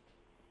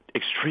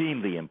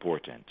 Extremely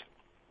important.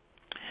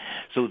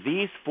 So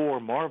these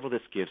four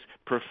marvelous gifts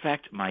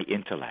perfect my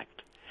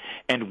intellect.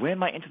 And when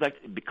my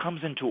intellect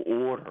becomes into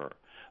order,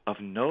 of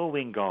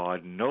knowing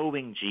God,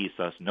 knowing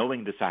Jesus,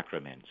 knowing the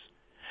sacraments,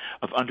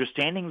 of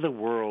understanding the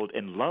world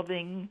and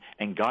loving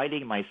and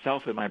guiding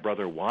myself and my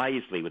brother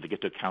wisely with the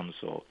gift of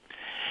counsel,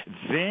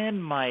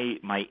 then my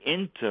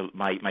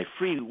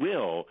free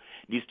will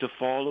needs to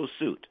follow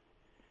suit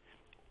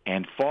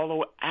and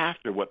follow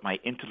after what my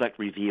intellect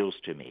reveals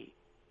to me.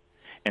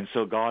 And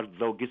so God,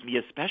 though, gives me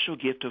a special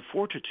gift of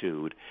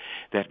fortitude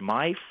that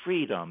my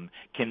freedom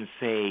can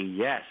say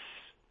yes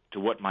to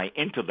what my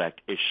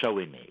intellect is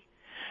showing me.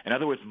 In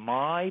other words,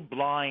 my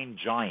blind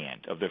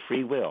giant of the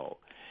free will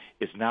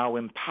is now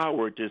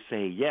empowered to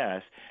say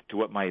yes to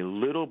what my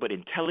little but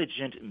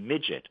intelligent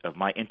midget of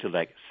my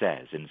intellect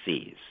says and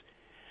sees.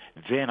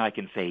 Then I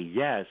can say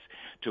yes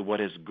to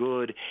what is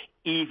good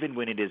even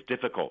when it is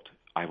difficult.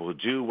 I will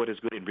do what is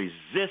good and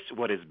resist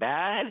what is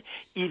bad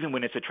even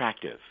when it's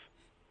attractive.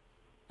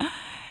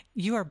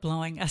 You are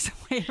blowing us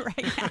away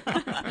right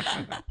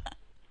now.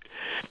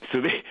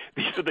 So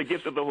these are the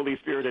gifts of the Holy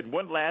Spirit. And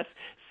one last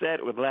set,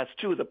 or the last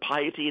two, the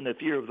piety and the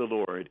fear of the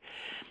Lord.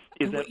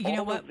 Is that you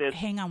know what?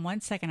 Hang on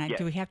one second. Yes.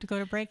 Do we have to go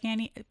to break,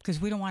 Annie? Because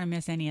we don't want to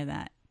miss any of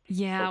that.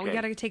 Yeah, Okay. we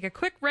got to take a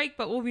quick break,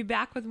 but we'll be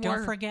back with more.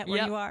 Don't forget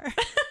where you are.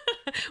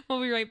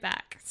 We'll be right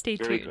back. Stay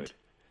Very tuned.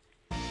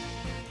 good.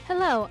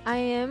 Hello, I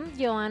am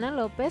Joanna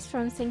Lopez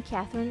from St.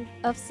 Catherine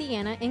of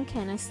Siena in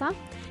Kennesaw.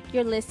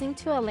 You're listening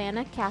to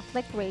Atlanta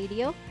Catholic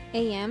Radio,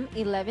 AM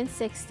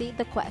 1160,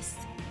 The Quest.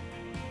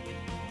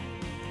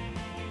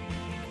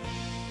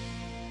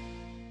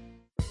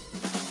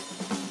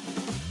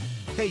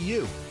 Hey,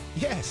 you.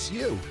 Yes,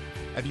 you.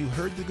 Have you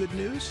heard the good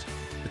news?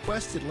 The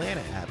Quest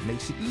Atlanta app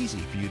makes it easy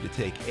for you to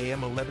take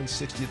AM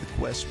 1160 The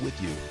Quest with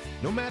you,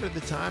 no matter the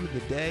time of the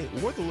day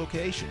or the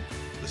location.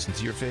 Listen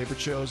to your favorite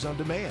shows on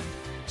demand.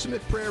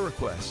 Submit prayer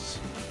requests,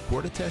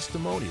 record a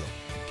testimonial,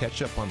 and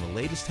catch up on the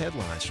latest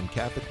headlines from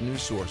Catholic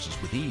news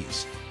sources with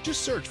ease.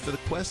 Just search for The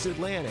Quest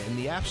Atlanta in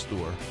the App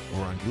Store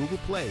or on Google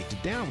Play to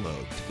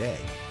download today.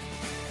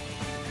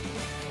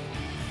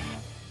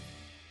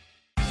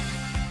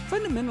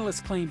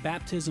 Fundamentalists claim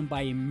baptism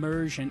by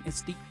immersion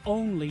is the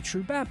only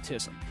true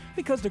baptism,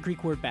 because the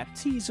Greek word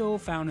baptizo,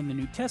 found in the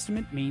New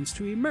Testament, means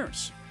to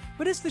immerse.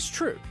 But is this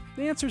true?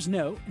 The answer is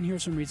no, and here are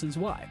some reasons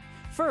why.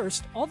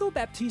 First, although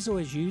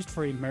baptizo is used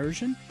for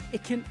immersion,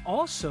 it can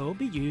also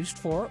be used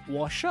for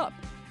wash up,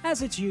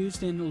 as it's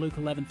used in Luke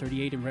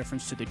 11:38 in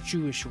reference to the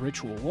Jewish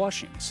ritual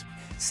washings.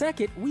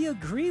 Second, we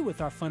agree with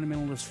our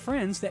fundamentalist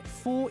friends that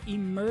full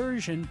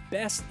immersion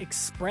best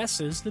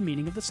expresses the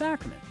meaning of the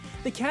sacrament.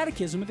 The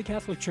Catechism of the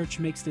Catholic Church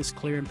makes this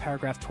clear in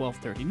paragraph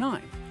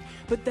 1239.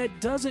 But that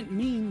doesn't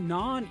mean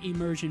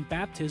non-immersion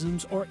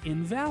baptisms are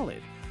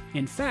invalid.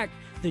 In fact,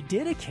 the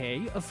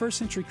Didache, a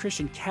first-century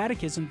Christian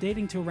catechism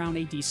dating to around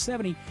AD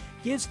 70,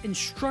 gives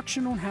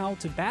instruction on how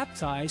to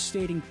baptize,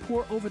 stating,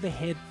 pour over the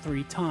head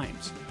 3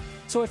 times.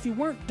 So if you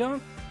weren't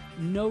dunked,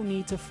 no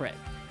need to fret.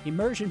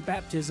 Immersion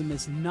baptism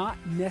is not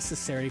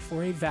necessary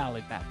for a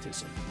valid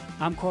baptism.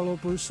 I'm Carlo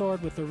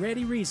Broussard with the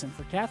ready reason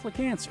for Catholic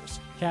Answers,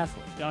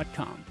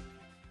 Catholic.com.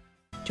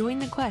 Join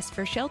the quest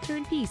for Shelter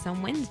and Peace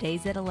on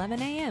Wednesdays at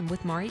 11 a.m.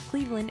 with Maury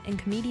Cleveland and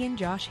comedian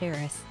Josh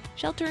Harris.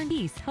 Shelter and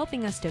Peace,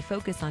 helping us to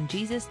focus on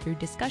Jesus through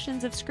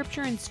discussions of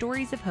Scripture and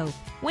stories of hope.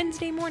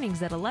 Wednesday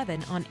mornings at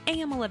 11 on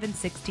AM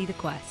 1160 The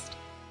Quest.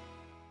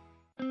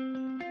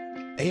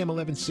 AM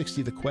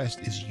 1160 The Quest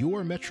is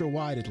your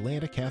metro-wide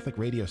Atlanta Catholic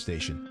radio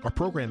station. Our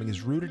programming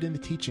is rooted in the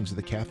teachings of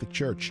the Catholic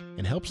Church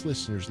and helps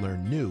listeners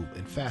learn new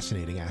and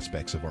fascinating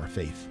aspects of our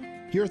faith.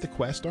 Here at The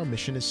Quest, our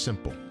mission is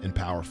simple and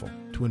powerful: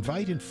 to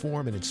invite,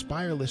 inform, and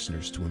inspire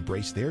listeners to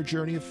embrace their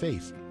journey of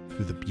faith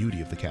through the beauty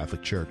of the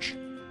Catholic Church.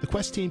 The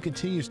Quest team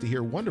continues to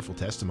hear wonderful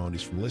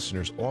testimonies from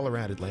listeners all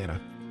around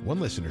Atlanta. One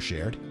listener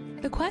shared,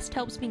 The Quest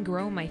helps me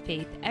grow my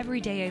faith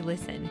every day I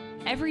listen.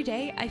 Every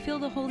day, I feel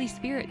the Holy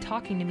Spirit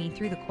talking to me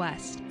through the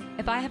Quest.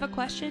 If I have a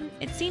question,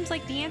 it seems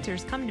like the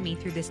answers come to me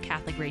through this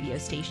Catholic radio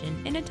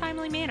station in a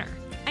timely manner.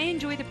 I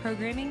enjoy the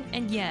programming,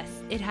 and yes,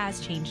 it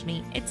has changed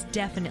me. It's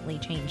definitely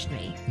changed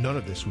me. none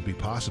of this would be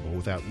possible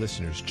without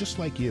listeners just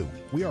like you.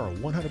 We are a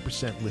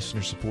 100%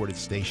 listener-supported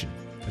station.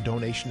 A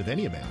donation of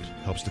any amount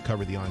helps to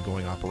cover the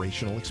ongoing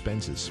operational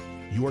expenses.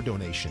 Your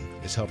donation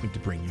is helping to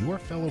bring your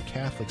fellow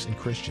Catholics and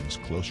Christians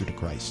closer to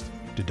Christ.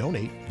 To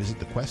donate, visit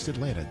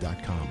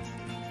thequestatlanta.com.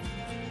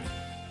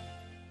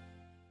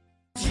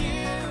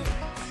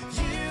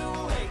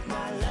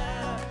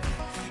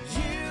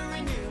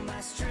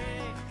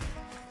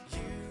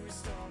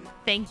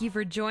 Thank you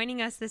for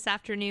joining us this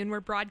afternoon.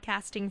 We're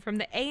broadcasting from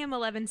the AM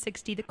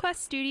 1160 The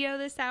Quest studio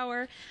this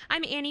hour.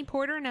 I'm Annie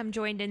Porter, and I'm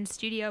joined in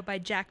studio by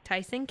Jack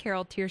Tyson,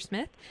 Carol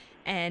Tearsmith,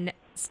 and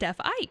Steph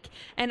Ike.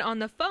 And on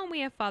the phone, we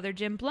have Father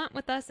Jim Blunt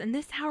with us, and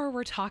this hour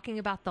we're talking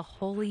about the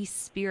Holy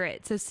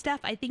Spirit. So,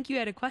 Steph, I think you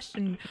had a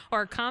question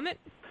or a comment?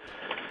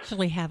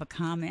 Actually have a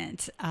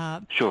comment.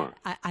 Sure.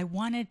 I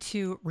wanted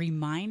to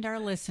remind our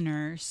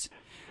listeners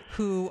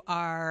who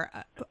are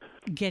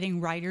getting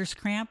writer's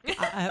cramp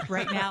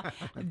right now.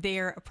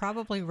 They're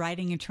probably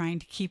writing and trying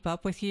to keep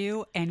up with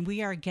you, and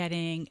we are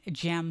getting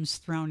gems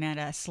thrown at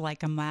us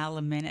like a mile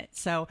a minute.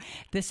 So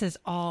this has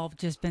all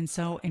just been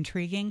so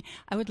intriguing.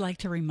 I would like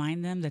to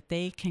remind them that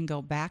they can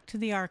go back to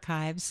the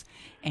archives,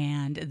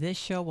 and this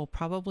show will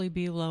probably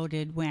be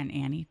loaded when,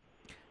 Annie?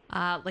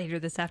 Later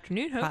this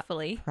afternoon,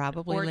 hopefully.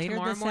 Probably or later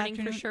tomorrow this morning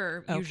afternoon. for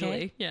sure, Okay.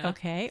 usually. Yeah.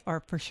 Okay,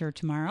 or for sure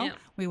tomorrow, Yeah.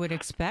 we would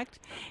expect.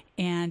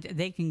 And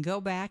they can go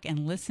back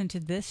and listen to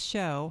this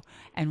show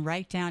and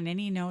write down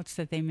any notes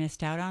that they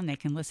missed out on. They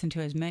can listen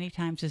to as many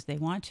times as they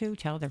want to,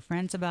 tell their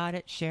friends about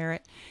it, share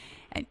it.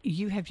 And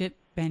you have just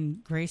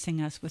been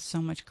gracing us with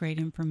so much great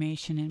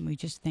information, and we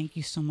just thank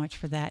you so much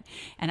for that.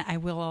 And I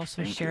will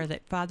also share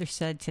that Father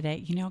said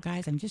today,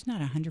 guys, I'm just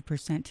not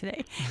 100%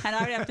 today. And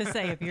I would have to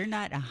say, if you're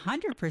not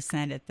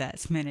 100% at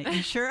this minute,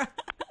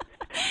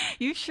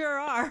 you sure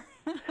are.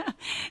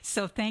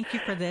 So thank you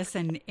for this,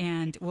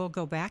 and we'll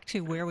go back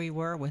to where we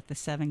were with the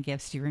 7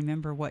 gifts. Do you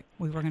remember what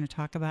we were going to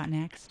talk about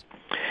next?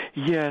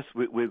 Yes,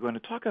 we're going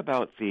to talk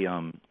about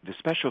the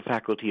special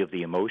faculty of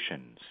the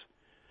emotions.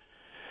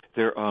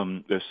 They're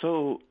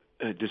so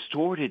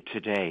distorted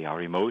today,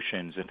 our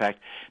emotions. In fact,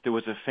 there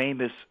was a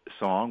famous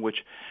song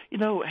which, it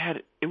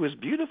was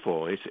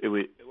beautiful. It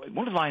was,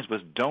 one of the lines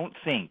was, "Don't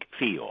think,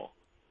 feel.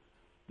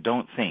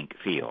 Don't think,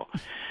 feel."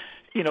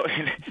 There's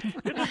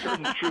a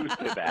certain truth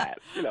to that.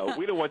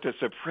 We don't want to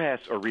suppress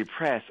or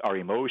repress our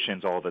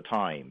emotions all the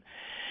time.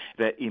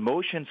 That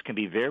emotions can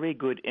be very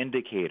good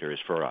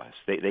indicators for us.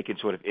 They can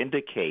sort of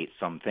indicate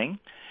something,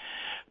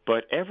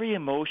 but every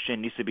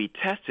emotion needs to be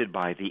tested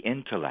by the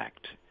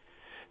intellect.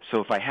 So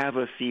if I have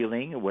a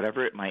feeling,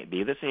 whatever it might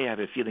be, let's say I have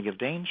a feeling of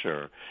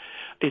danger,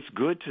 it's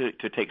good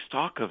to take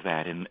stock of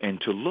that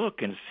and to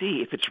look and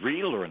see if it's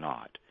real or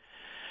not.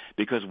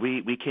 Because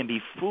we can be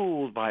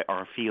fooled by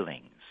our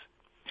feelings.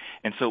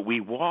 And so we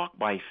walk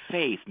by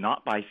faith,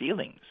 not by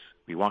feelings.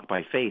 We walk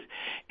by faith.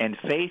 And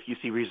faith, you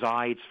see,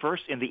 resides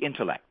first in the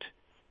intellect.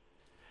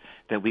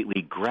 That we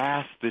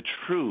grasp the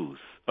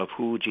truth of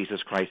who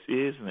Jesus Christ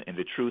is and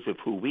the truth of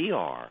who we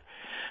are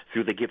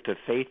through the gift of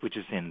faith, which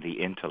is in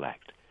the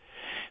intellect.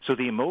 So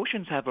the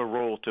emotions have a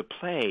role to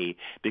play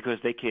because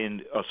they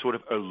can sort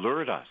of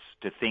alert us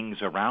to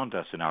things around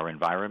us in our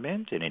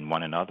environment and in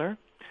one another.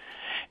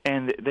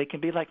 And they can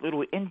be like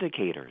little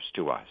indicators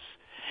to us.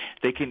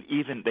 They can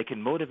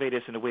motivate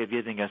us in a way of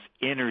giving us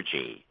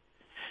energy.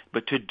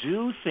 But to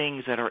do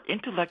things that our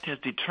intellect has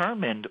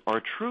determined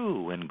are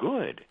true and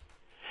good,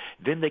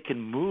 then they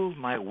can move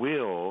my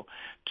will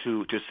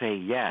to say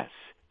yes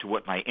to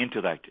what my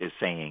intellect is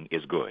saying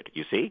is good,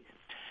 you see?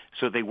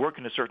 So they work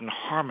in a certain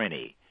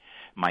harmony,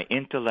 my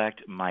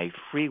intellect, my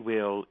free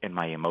will, and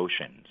my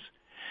emotions.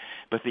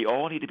 But they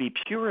all need to be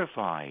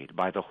purified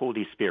by the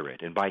Holy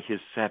Spirit and by His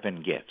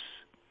 7 gifts.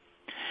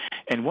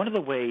 And one of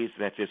the ways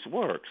that this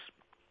works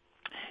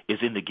is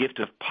in the gift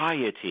of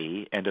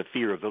piety and of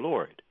fear of the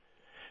Lord.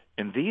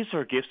 And these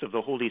are gifts of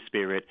the Holy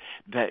Spirit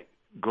that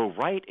go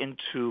right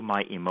into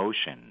my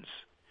emotions.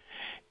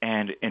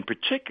 And in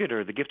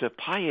particular, the gift of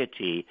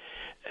piety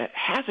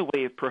has a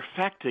way of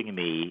perfecting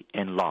me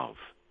in love.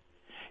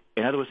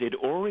 In other words, it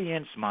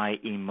orients my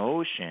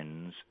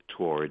emotions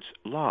towards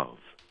love.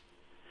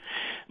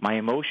 My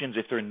emotions,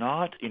 if they're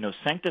not,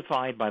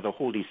 sanctified by the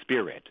Holy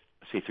Spirit,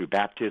 say through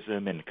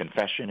baptism and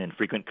confession and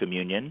frequent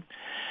communion,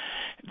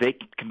 they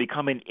can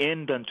become an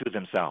end unto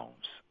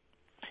themselves.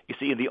 You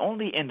see, the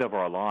only end of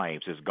our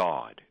lives is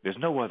God. There's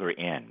no other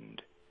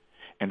end.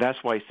 And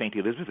that's why St.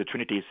 Elizabeth of the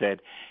Trinity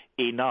said,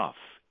 enough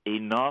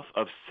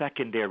of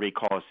secondary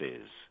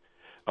causes,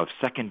 of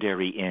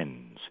secondary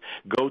ends.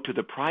 Go to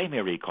the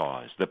primary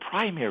cause, the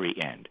primary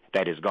end,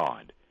 that is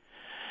God.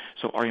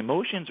 So our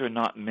emotions are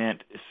not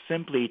meant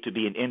simply to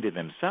be an end in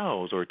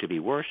themselves or to be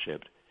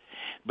worshipped,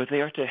 but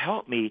they are to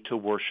help me to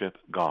worship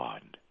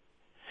God.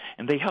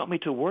 And they help me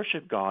to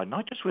worship God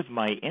not just with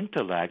my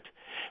intellect,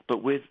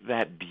 but with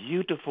that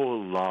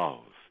beautiful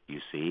love, you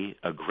see,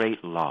 a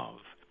great love.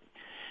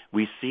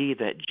 We see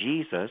that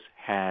Jesus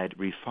had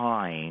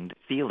refined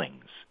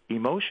feelings,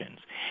 emotions.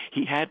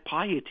 He had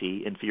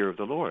piety and fear of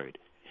the Lord.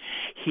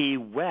 He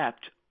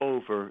wept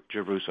over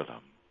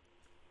Jerusalem.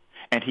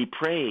 And he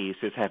praised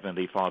his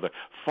heavenly Father.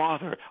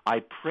 Father, I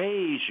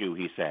praise you,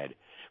 he said.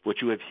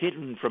 What you have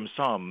hidden from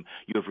some,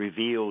 you have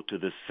revealed to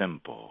the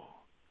simple,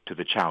 to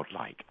the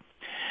childlike.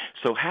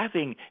 So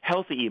having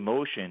healthy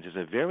emotions is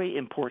a very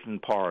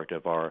important part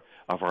of our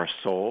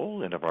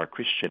soul and of our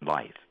Christian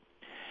life.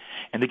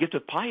 And the gift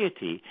of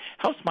piety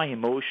helps my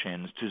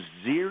emotions to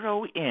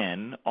zero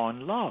in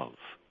on love.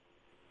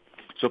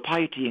 So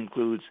piety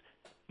includes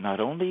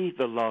not only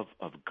the love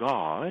of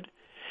God,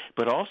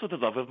 but also the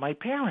love of my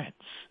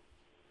parents.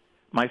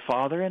 My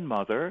father and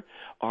mother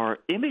are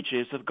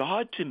images of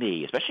God to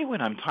me, especially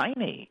when I'm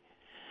tiny.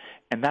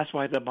 And that's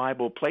why the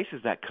Bible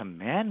places that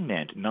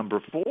commandment,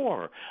 number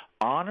 4,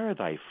 honor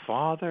thy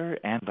father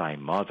and thy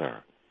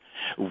mother,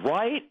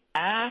 right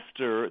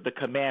after the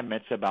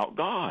commandments about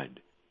God.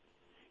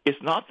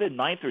 It's not the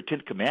 9th or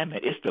 10th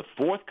commandment. It's the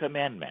 4th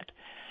commandment.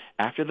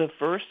 After the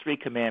first 3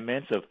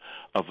 commandments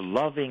of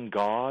loving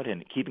God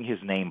and keeping his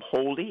name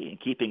holy and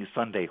keeping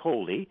Sunday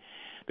holy,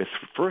 the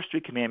first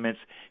 3 commandments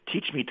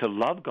teach me to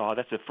love God.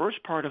 That's the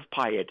first part of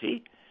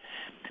piety.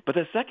 But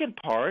the second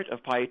part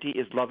of piety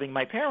is loving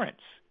my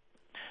parents,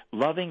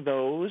 loving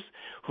those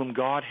whom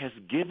God has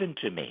given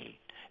to me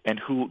and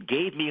who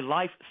gave me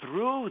life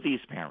through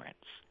these parents,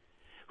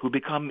 who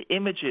become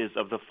images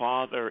of the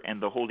Father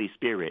and the Holy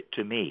Spirit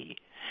to me.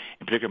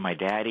 In particular, my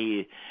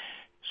daddy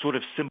sort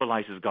of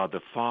symbolizes God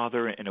the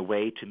Father in a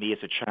way to me as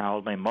a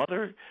child. My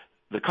mother,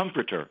 the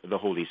Comforter, the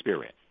Holy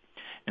Spirit.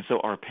 And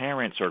so our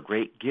parents are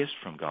great gifts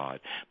from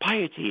God.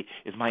 Piety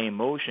is my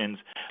emotions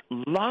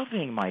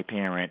loving my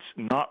parents,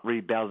 not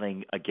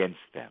rebelling against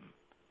them.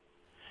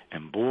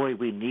 And boy,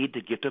 we need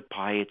the gift of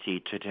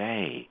piety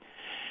today,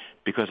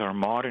 because our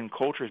modern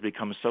culture has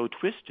become so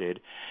twisted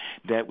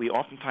that we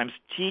oftentimes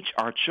teach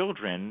our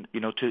children,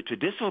 to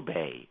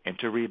disobey and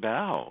to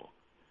rebel,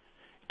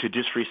 to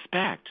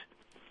disrespect.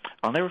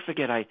 I'll never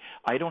forget,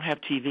 I don't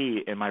have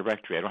TV in my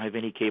rectory. I don't have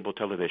any cable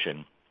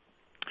television.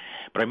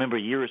 But I remember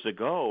years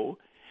ago,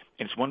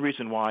 and it's one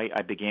reason why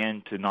I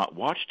began to not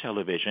watch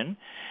television,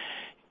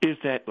 is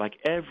that like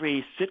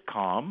every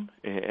sitcom,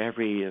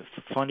 every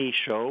funny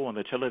show on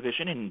the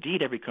television, and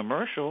indeed every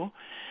commercial,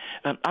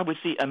 I would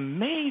see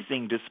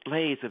amazing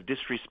displays of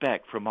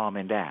disrespect from mom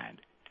and dad.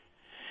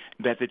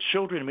 That the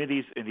children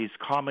in these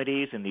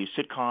comedies and these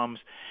sitcoms,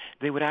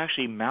 they would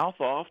actually mouth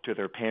off to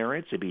their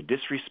parents and be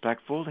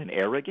disrespectful and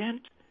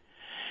arrogant.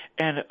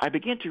 And I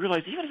began to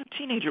realize, even as a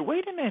teenager,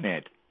 wait a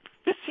minute,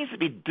 this seems to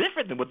be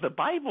different than what the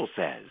Bible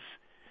says.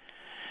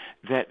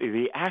 That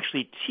they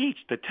actually teach,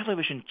 the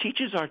television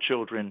teaches our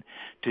children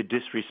to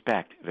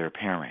disrespect their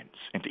parents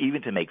and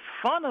even to make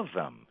fun of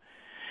them.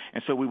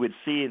 And so we would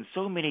see in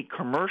so many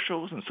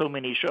commercials and so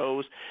many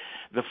shows,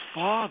 the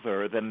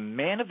father, the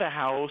man of the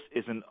house,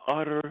 is an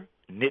utter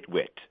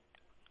nitwit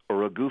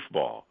or a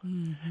goofball.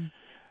 Mm-hmm.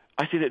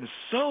 I see that in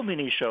so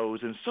many shows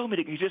and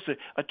he's just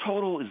a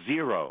total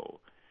zero.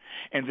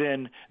 And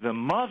then the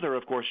mother,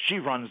 of course, she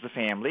runs the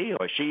family,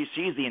 or she's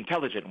the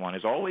intelligent one,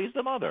 is always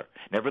the mother,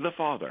 never the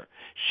father.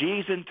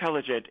 She's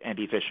intelligent and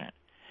efficient.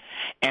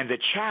 And the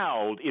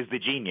child is the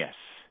genius.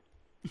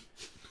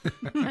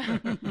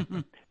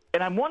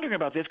 And I'm wondering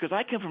about this because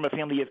I come from a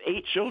family of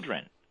 8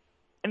 children.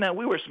 And now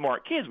we were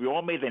smart kids. We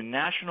all made the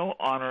National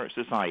Honor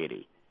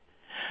Society.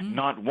 Mm-hmm.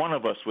 Not one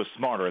of us was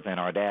smarter than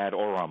our dad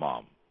or our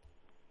mom.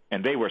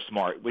 And they were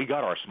smart. We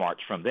got our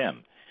smarts from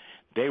them.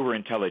 They were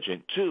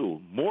intelligent,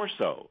 too, more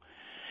so.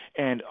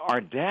 And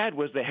our dad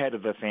was the head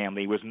of the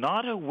family, was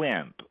not a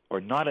wimp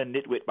or not a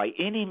nitwit by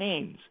any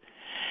means.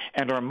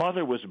 And our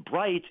mother was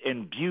bright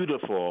and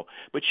beautiful,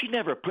 but she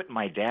never put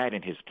my dad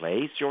in his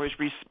place. She always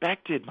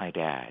respected my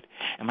dad.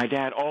 And my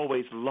dad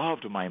always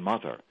loved my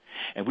mother.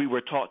 And we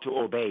were taught to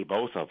obey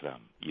both of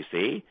them, you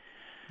see?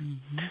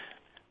 Mm-hmm.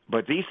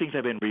 But these things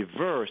have been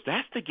reversed.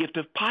 That's the gift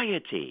of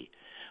piety.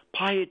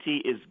 Piety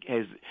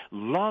is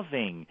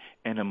loving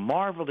in a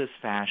marvelous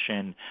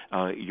fashion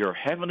your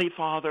heavenly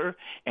Father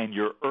and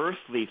your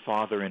earthly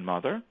father and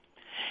mother.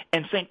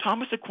 And St.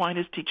 Thomas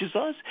Aquinas teaches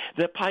us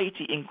that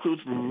piety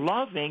includes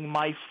loving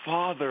my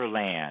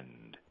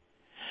fatherland.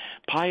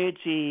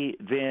 Piety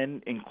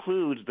then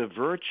includes the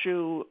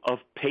virtue of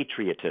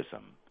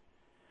patriotism.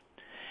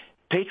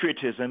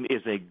 Patriotism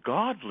is a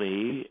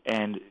godly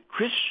and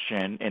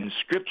Christian and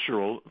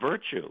scriptural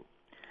virtue.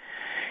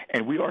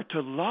 And we are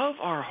to love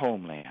our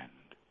homeland.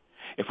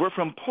 If we're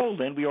from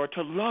Poland, we are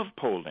to love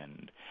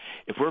Poland.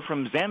 If we're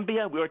from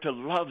Zambia, we are to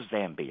love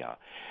Zambia.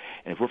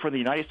 And if we're from the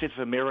United States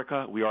of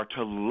America, we are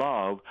to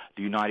love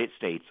the United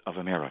States of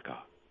America.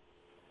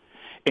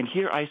 And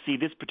here I see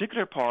this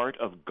particular part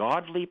of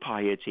godly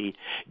piety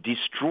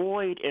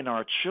destroyed in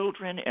our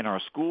children, in our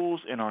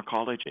schools, in our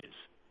colleges.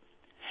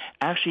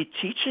 Actually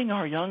teaching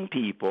our young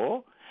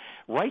people,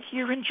 right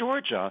here in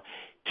Georgia,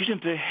 teach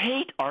them to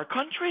hate our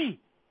country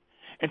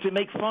and to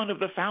make fun of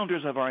the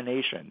founders of our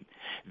nation.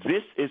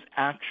 This is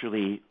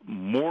actually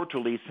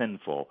mortally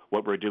sinful,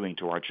 what we're doing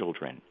to our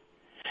children.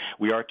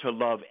 We are to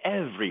love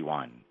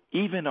everyone,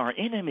 even our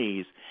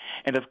enemies,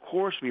 and of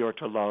course we are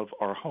to love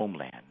our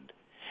homeland.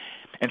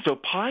 And so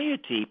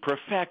piety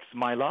perfects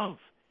my love.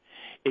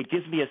 It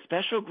gives me a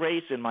special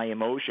grace in my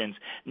emotions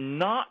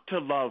not to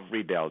love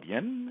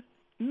rebellion,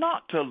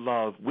 not to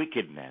love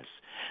wickedness,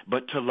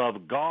 but to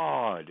love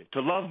God,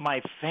 to love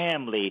my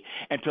family,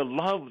 and to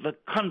love the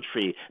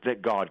country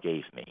that God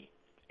gave me.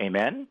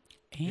 Amen?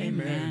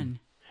 Amen.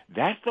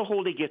 That's the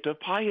holy gift of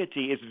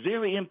piety. It's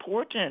very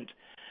important.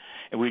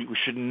 And we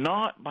should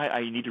not,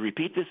 I need to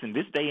repeat this in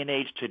this day and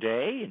age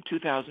today, in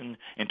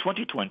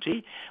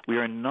 2020, we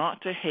are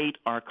not to hate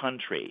our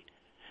country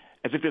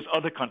as if there's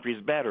other countries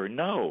better.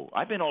 No,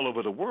 I've been all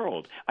over the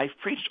world. I've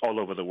preached all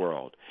over the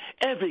world.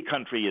 Every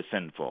country is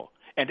sinful,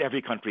 and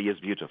every country is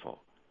beautiful.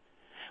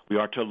 We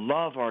are to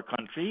love our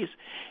countries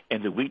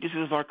and the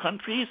weaknesses of our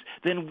countries,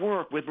 then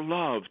work with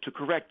love to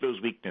correct those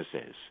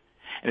weaknesses.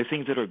 And the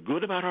things that are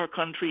good about our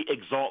country,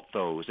 exalt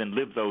those and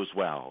live those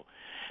well.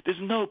 There's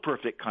no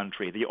perfect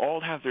country. They all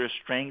have their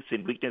strengths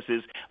and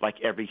weaknesses like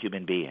every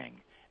human being.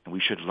 And We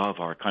should love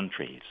our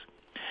countries.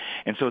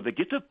 And so the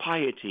gift of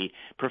piety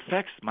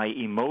perfects my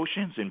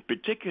emotions, in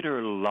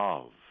particular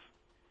love.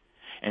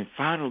 And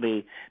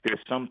finally, there's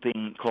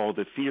something called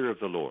the fear of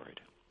the Lord.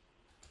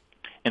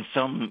 And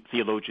some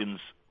theologians,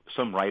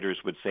 some writers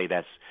would say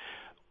that's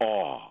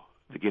awe,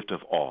 the gift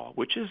of awe,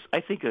 which is,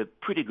 I think, a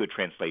pretty good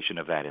translation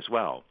of that as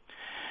well.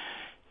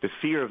 The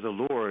fear of the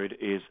Lord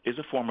is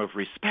a form of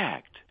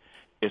respect.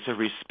 It's a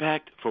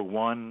respect for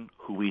one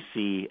who we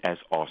see as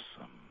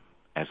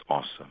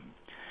awesome.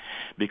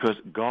 Because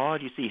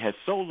God, you see, has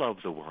so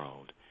loved the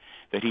world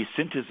that he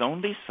sent his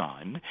only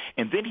Son,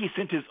 and then he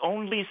sent his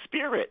only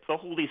Spirit, the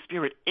Holy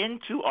Spirit,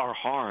 into our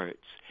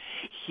hearts.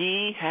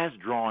 He has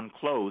drawn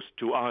close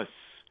to us.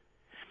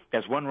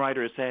 As one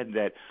writer said,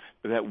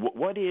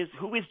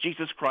 who is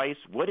Jesus Christ?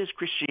 What is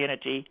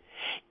Christianity?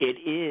 It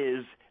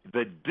is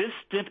the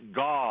distant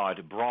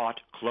God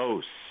brought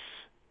close.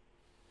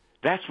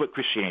 That's what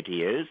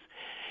Christianity is.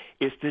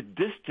 It's the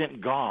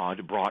distant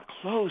God brought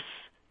close.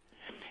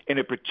 In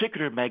a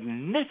particular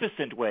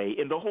magnificent way,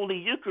 in the Holy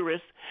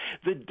Eucharist,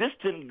 the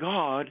distant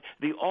God,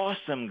 the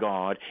awesome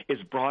God,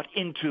 is brought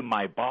into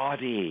my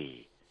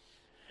body.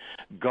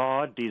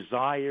 God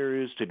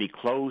desires to be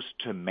close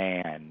to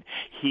man.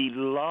 He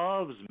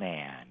loves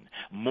man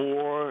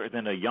more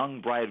than a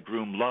young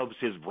bridegroom loves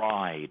his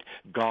bride.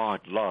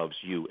 God loves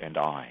you and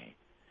I.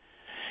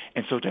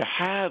 And so to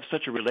have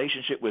such a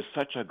relationship with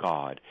such a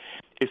God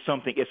is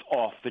something, it's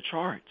off the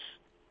charts.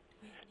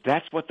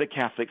 That's what the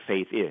Catholic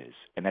faith is,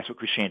 and that's what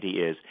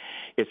Christianity is.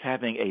 It's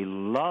having a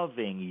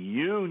loving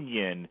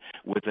union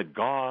with the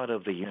God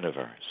of the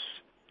universe.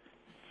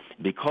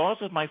 Because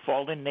of my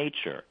fallen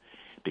nature,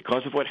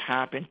 because of what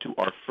happened to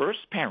our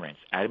first parents,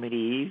 Adam and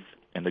Eve,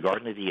 in the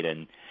Garden of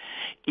Eden,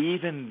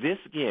 even this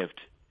gift,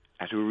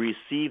 as we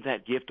receive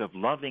that gift of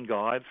loving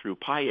God through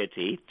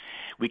piety,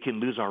 we can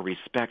lose our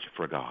respect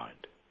for God.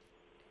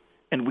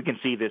 And we can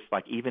see this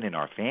like even in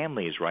our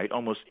families, right?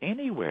 Almost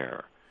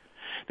anywhere.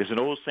 There's an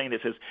old saying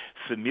that says,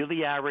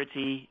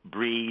 familiarity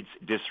breeds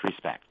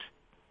disrespect.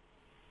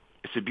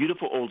 It's a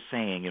beautiful old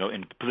saying,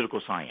 in political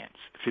science.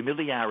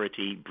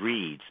 Familiarity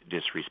breeds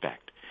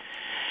disrespect.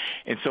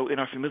 And so in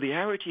our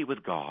familiarity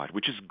with God,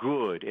 which is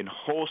good and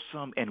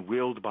wholesome and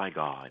willed by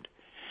God,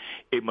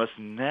 it must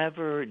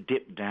never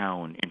dip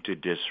down into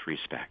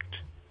disrespect.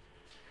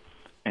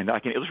 And I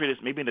can illustrate this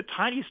maybe in a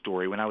tiny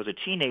story. When I was a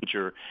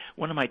teenager,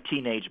 one of my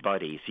teenage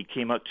buddies, he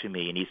came up to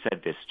me and he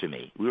said this to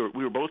me. We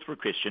were both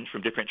Christians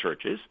from different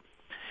churches.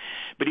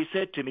 But he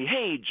said to me,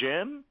 "Hey,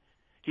 Jim,"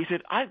 he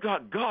said, "I've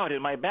got God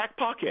in my back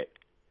pocket."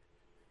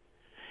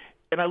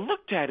 And I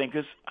looked at him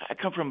because I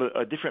come from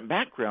a different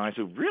background. I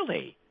said,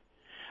 "Really?"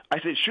 I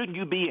said, "Shouldn't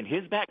you be in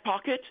his back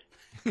pocket?"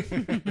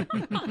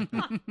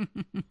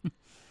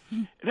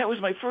 That was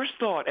my first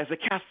thought as a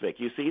Catholic,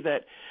 you see,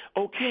 that,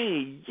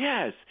 okay,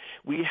 yes,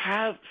 we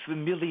have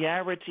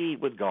familiarity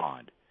with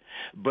God,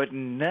 but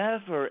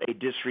never a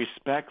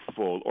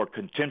disrespectful or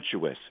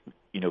contemptuous,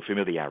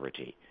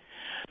 familiarity.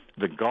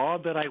 The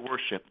God that I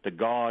worship, the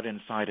God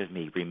inside of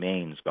me,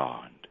 remains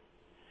God.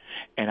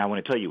 And I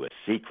want to tell you a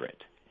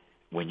secret.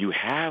 When you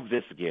have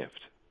this gift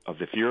of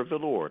the fear of the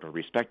Lord or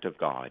respect of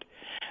God,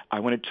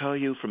 I want to tell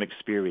you from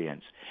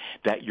experience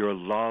that your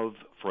love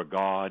for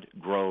God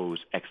grows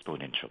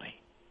exponentially.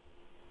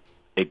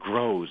 It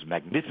grows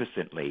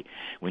magnificently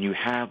when you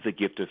have the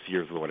gift of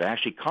fear of the Lord. It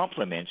actually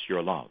complements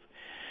your love.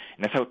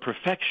 And that's how it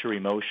perfects your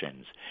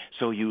emotions.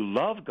 So you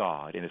love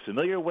God in a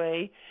familiar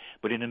way,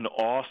 but in an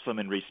awesome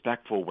and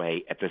respectful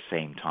way at the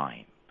same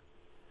time.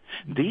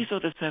 These are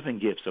the 7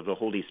 gifts of the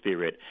Holy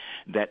Spirit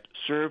that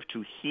serve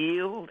to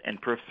heal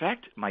and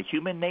perfect my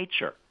human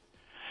nature,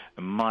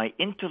 my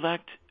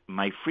intellect,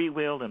 my free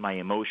will, and my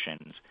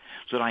emotions,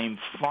 so that I am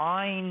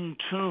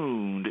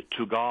fine-tuned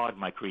to God,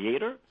 my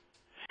Creator,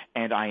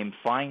 and I am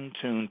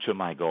fine-tuned to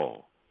my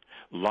goal,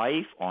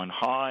 life on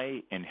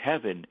high in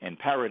heaven and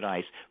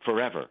paradise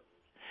forever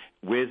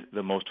with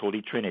the Most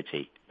Holy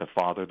Trinity, the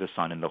Father, the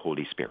Son, and the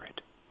Holy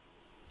Spirit.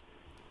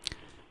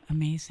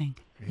 Amazing.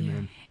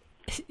 Amen.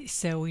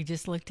 So we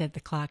just looked at the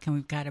clock and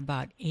we've got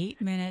about 8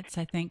 minutes,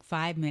 I think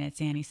 5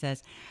 minutes, Annie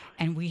says.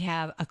 And we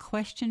have a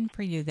question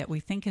for you that we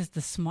think is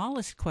the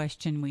smallest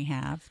question we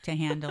have to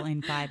handle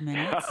in 5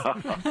 minutes.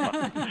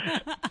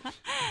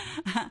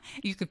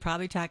 You could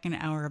probably talk an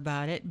hour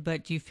about it,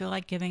 but do you feel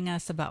like giving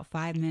us about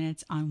 5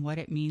 minutes on what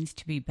it means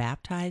to be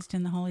baptized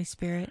in the Holy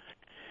Spirit?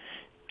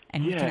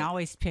 And we can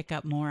always pick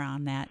up more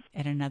on that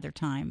at another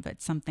time,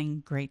 but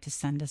something great to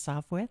send us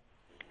off with?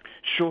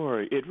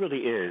 Sure, it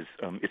really is.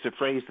 It's a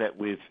phrase that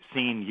we've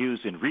seen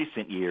used in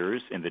recent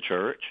years in the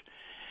church,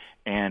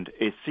 and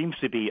it seems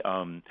to be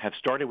have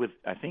started with,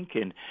 I think,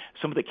 in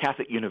some of the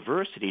Catholic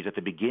universities at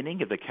the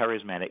beginning of the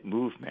charismatic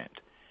movement.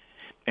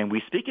 And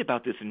we speak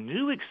about this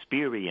new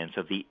experience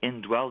of the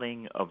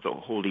indwelling of the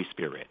Holy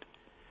Spirit.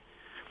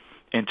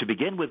 And to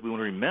begin with, we want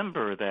to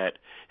remember that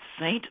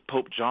Saint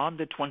Pope John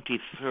the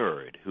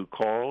 23rd, who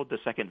called the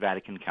Second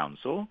Vatican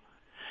Council,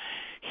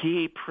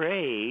 he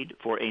prayed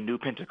for a new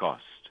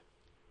Pentecost.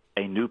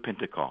 A new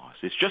Pentecost.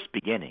 It's just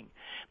beginning.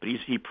 But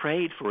he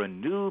prayed for a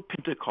new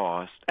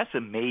Pentecost. That's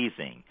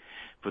amazing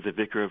for the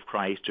Vicar of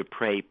Christ to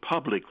pray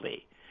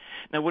publicly.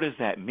 Now, what does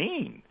that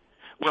mean?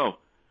 Well,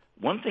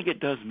 one thing it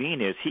does mean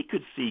is he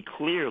could see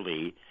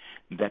clearly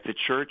that the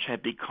church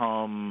had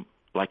become,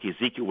 like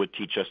Ezekiel would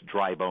teach us,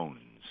 dry bones.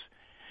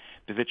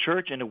 That the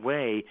church, in a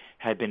way,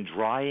 had been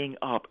drying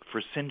up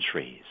for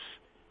centuries.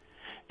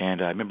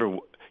 And I remember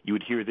you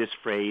would hear this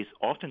phrase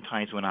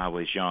oftentimes when I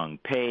was young: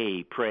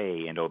 pay,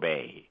 pray, and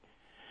obey.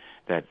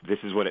 That this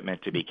is what it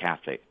meant to be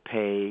Catholic: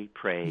 pay,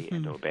 pray,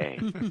 and obey.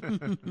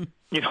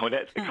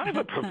 That's kind of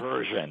a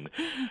perversion.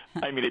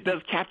 I mean, it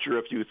does capture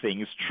a few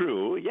things,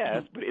 true,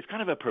 yes, but it's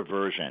kind of a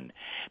perversion,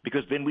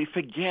 because then we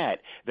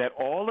forget that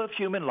all of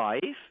human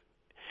life,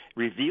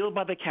 revealed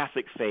by the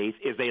Catholic faith,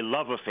 is a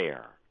love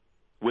affair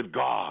with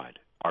God,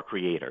 our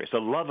Creator. It's a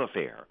love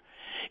affair.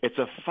 It's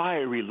a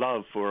fiery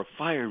love for a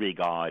fiery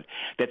God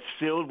that's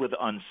filled with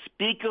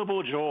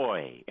unspeakable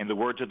joy. In the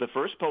words of the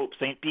first Pope,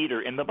 St.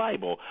 Peter, in the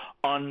Bible,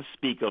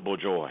 unspeakable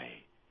joy.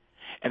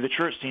 And the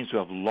church seems to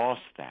have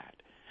lost that.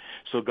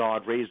 So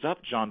God raised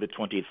up John the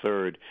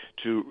 23rd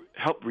to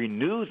help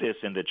renew this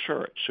in the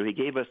church. So he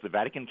gave us the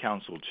Vatican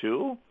Council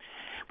II,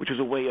 which is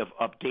a way of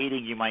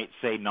updating, you might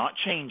say, not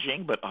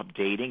changing, but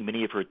updating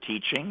many of her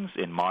teachings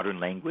in modern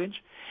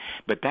language.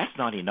 But that's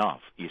not enough,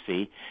 you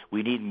see.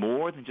 We need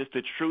more than just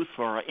the truth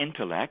for our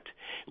intellect.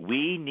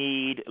 We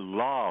need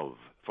love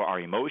for our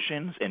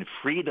emotions and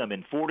freedom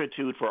and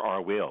fortitude for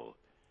our will.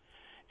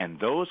 And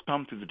those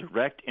come through the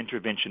direct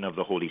intervention of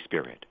the Holy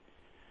Spirit.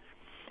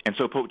 And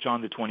so Pope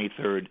John the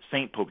 23rd,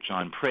 St. Pope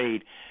John,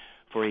 prayed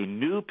for a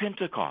new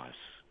Pentecost.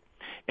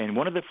 And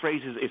one of the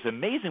phrases, it's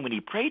amazing when he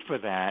prayed for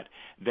that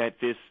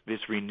this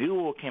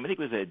renewal came, I think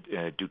it was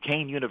at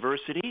Duquesne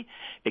University.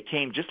 It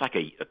came just like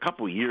a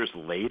couple years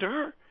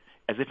later,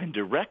 as if in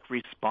direct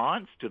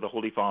response to the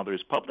Holy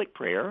Father's public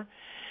prayer.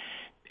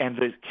 And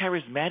the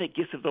charismatic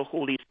gifts of the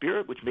Holy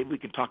Spirit, which maybe we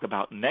can talk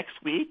about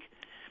next week,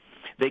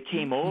 they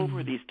came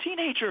over these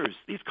teenagers,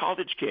 these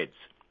college kids,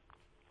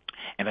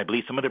 and I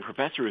believe some of the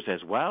professors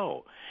as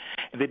well.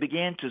 And they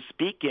began to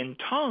speak in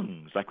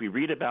tongues, like we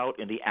read about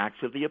in the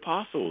Acts of the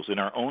Apostles in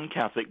our own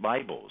Catholic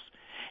Bibles,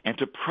 and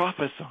to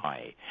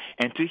prophesy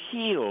and to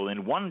heal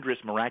in wondrous,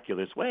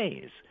 miraculous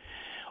ways.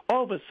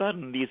 All of a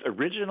sudden, these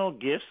original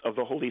gifts of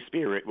the Holy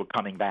Spirit were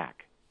coming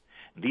back.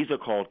 These are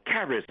called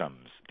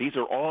charisms. These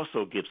are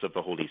also gifts of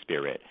the Holy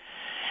Spirit.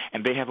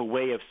 And they have a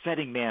way of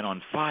setting man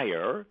on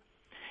fire.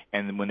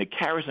 And when the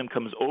charism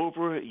comes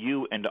over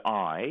you and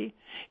I,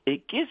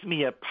 it gives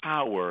me a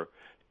power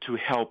to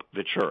help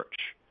the church,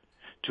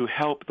 to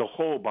help the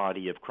whole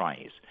body of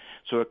Christ.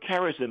 So a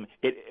charism,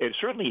 it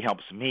certainly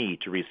helps me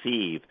to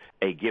receive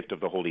a gift of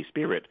the Holy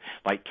Spirit,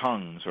 like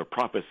tongues or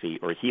prophecy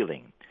or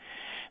healing.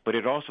 But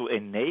it also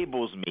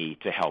enables me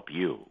to help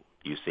you,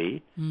 you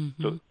see?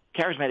 Mm-hmm. So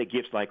charismatic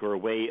gifts are a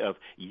way of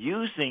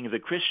using the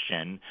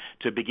Christian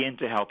to begin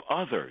to help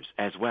others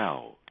as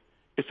well.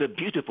 It's a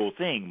beautiful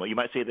thing. Well, you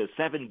might say the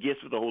 7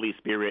 gifts of the Holy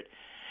Spirit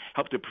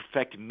help to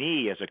perfect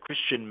me as a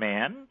Christian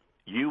man,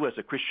 you as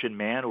a Christian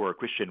man or a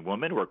Christian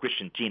woman or a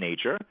Christian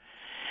teenager.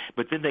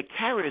 But then the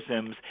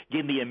charisms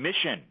give me a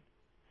mission,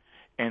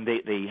 and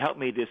they help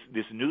me,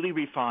 this newly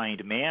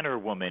refined man or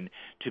woman,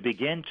 to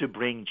begin to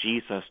bring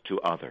Jesus to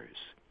others.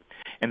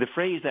 And the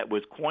phrase that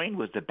was coined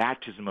was the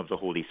baptism of the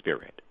Holy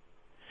Spirit.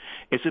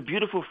 It's a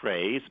beautiful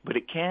phrase, but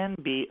it can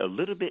be a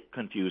little bit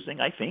confusing,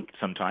 I think,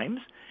 sometimes,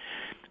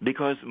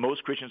 because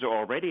most Christians are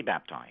already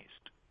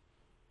baptized,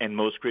 and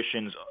most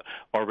Christians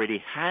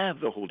already have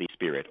the Holy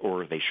Spirit,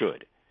 or they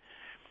should,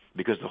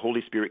 because the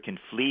Holy Spirit can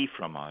flee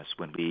from us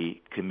when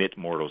we commit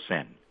mortal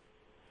sin.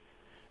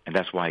 And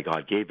that's why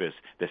God gave us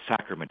the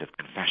sacrament of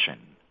confession.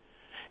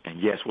 And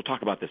yes, we'll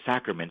talk about the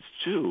sacraments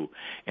too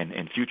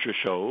in future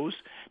shows,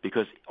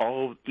 because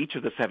each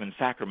of the 7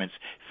 sacraments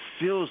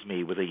fills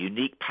me with a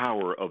unique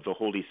power of the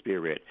Holy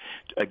Spirit,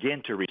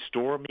 again, to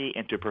restore me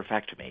and to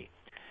perfect me.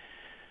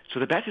 So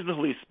the baptism of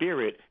the Holy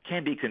Spirit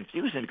can be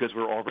confusing because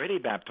we're already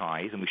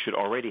baptized and we should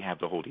already have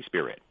the Holy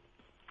Spirit.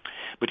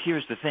 But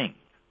here's the thing,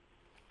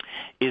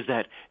 is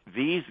that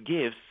these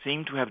gifts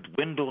seem to have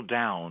dwindled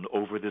down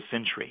over the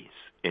centuries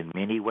in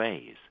many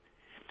ways.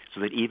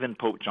 So that even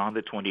Pope John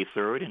the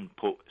 23rd and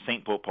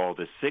St. Pope Paul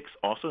VI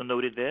also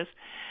noted this,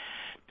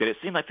 that it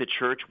seemed like the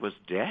church was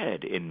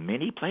dead in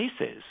many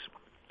places.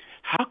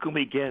 How can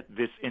we get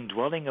this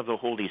indwelling of the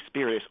Holy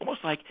Spirit? It's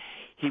almost like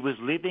he was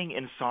living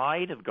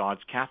inside of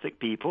God's Catholic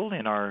people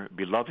and our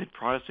beloved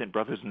Protestant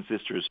brothers and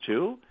sisters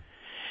too.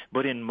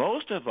 But in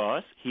most of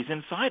us, he's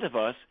inside of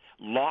us,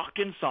 locked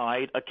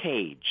inside a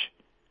cage.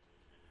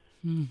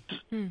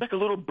 Like a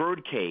little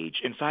bird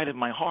cage inside of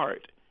my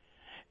heart.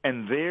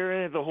 And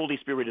there the Holy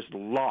Spirit is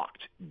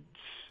locked,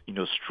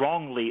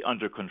 strongly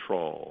under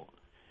control.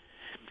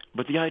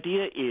 But the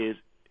idea is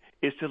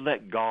to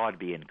let God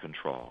be in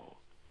control.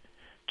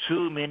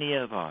 Too many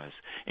of us,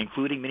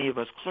 including many of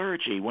us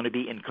clergy, want to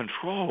be in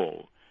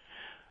control.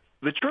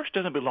 The church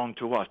doesn't belong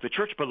to us. The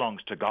church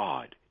belongs to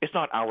God. It's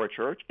not our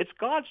church. It's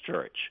God's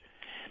church.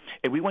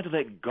 And we want to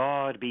let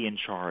God be in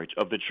charge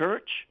of the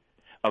church,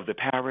 of the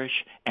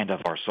parish, and of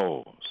our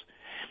souls.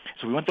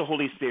 So we want the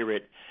Holy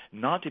Spirit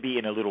not to be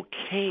in a little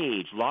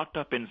cage locked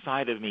up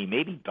inside of me,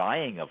 maybe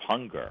dying of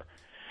hunger,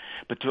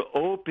 but to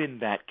open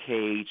that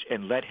cage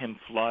and let him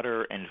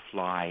flutter and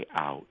fly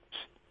out.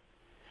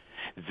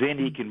 Then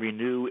he can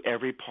renew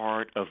every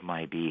part of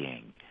my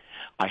being.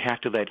 I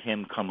have to let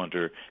him come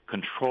under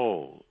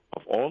control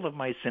of all of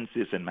my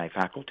senses and my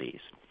faculties.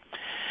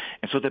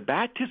 And so the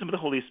baptism of the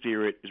Holy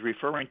Spirit is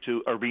referring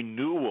to a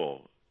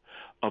renewal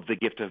of the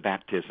gift of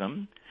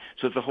baptism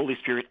so that the Holy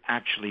Spirit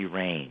actually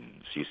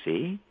reigns, you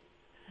see?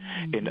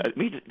 Mm-hmm. And let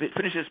me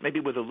finish this maybe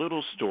with a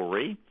little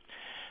story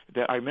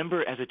that I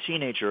remember as a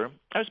teenager.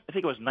 I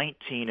think I was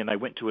 19, and I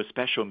went to a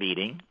special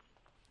meeting,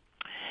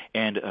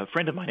 and a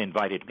friend of mine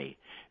invited me.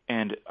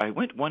 And I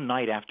went one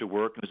night after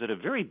work, and it was at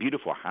a very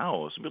beautiful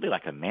house, really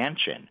like a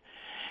mansion.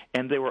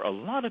 And there were a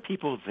lot of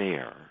people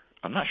there.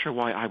 I'm not sure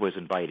why I was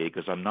invited,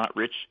 because I'm not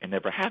rich and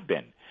never have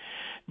been.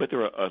 But there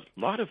were a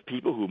lot of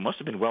people who must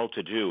have been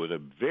well-to-do at a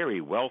very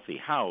wealthy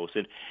house.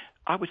 And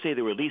I would say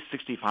there were at least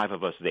 65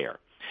 of us there.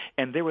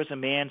 And there was a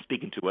man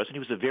speaking to us, and he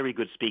was a very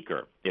good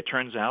speaker. It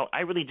turns out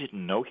I really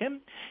didn't know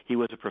him. He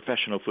was a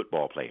professional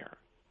football player.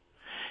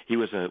 He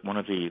was one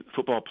of the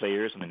football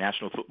players in the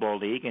National Football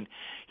League, and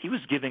he was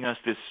giving us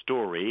this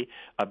story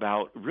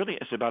about, really,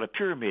 it's about a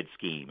pyramid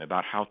scheme,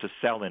 about how to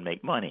sell and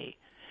make money.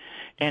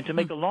 And to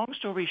make a long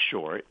story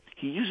short,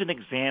 he used an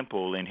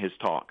example in his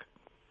talk.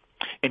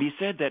 And he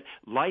said that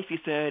life, he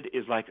said,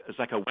 is like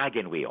a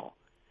wagon wheel.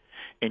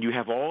 And you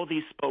have all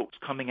these spokes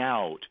coming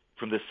out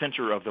from the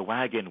center of the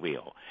wagon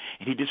wheel.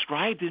 And he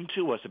described them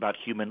to us about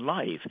human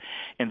life.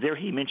 And there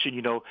he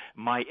mentioned,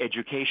 my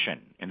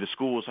education and the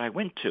schools I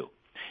went to.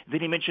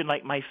 Then he mentioned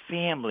like my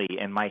family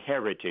and my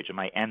heritage and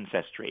my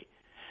ancestry.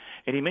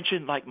 And he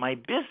mentioned like my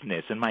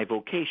business and my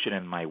vocation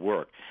and my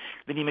work.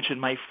 Then he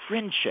mentioned my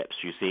friendships,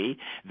 you see,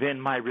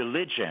 then my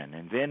religion,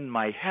 and then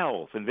my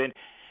health.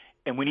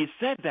 And when he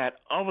said that,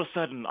 all of a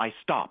sudden I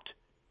stopped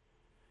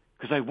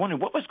because I wondered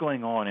what was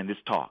going on in this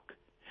talk.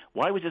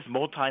 Why was this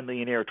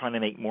multimillionaire trying to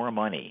make more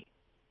money?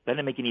 That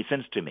didn't make any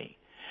sense to me.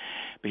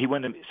 But he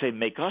wanted to say,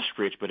 make us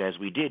rich, but as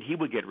we did, he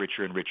would get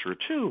richer and richer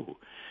too.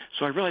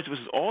 So I realized it was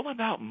all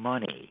about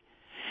money.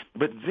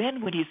 But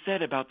then when he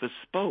said about the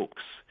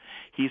spokes,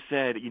 he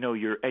said,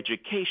 your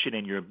education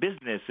and your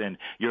business and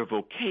your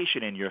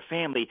vocation and your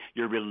family,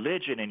 your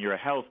religion and your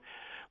health.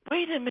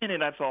 Wait a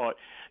minute, I thought.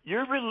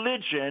 Your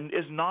religion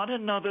is not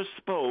another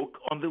spoke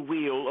on the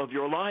wheel of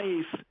your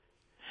life.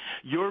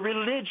 Your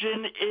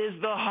religion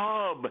is the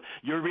hub.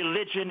 Your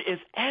religion is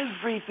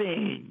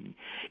everything.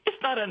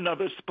 It's not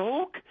another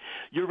spoke.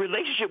 Your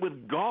relationship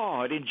with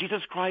God in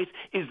Jesus Christ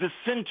is the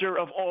center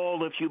of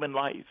all of human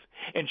life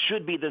and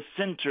should be the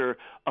center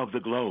of the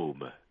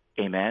globe.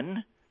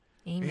 Amen?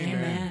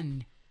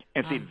 Amen.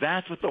 And see,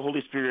 that's what the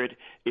Holy Spirit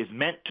is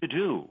meant to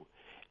do.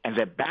 And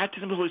the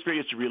baptism of the Holy Spirit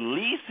is to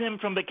release him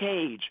from the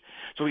cage.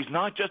 So he's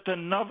not just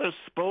another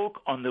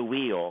spoke on the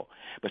wheel,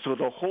 but so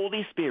the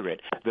Holy Spirit,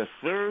 the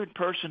third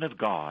person of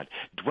God,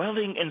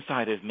 dwelling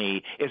inside of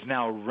me, is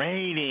now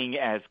reigning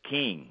as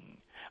king.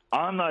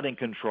 I'm not in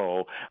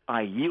control.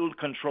 I yield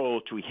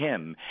control to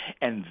him,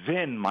 and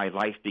then my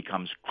life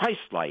becomes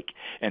Christ-like,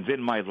 and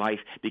then my life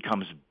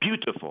becomes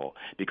beautiful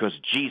because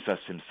Jesus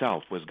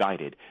himself was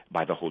guided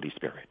by the Holy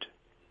Spirit.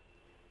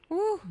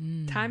 Woo.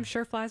 Time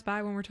sure flies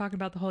by when we're talking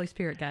about the Holy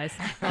Spirit, guys.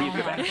 Oh my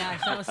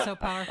gosh, that was so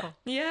powerful.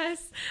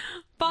 Yes.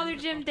 Father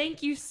Jim,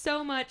 thank you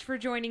so much for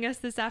joining us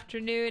this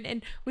afternoon,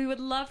 and we would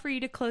love for you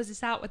to close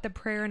us out with a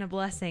prayer and a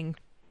blessing.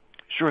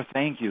 Sure,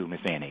 thank you, Miss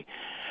Annie.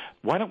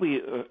 Why don't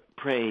we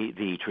pray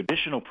the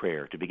traditional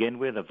prayer to begin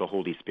with of the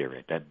Holy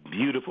Spirit, that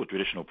beautiful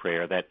traditional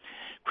prayer that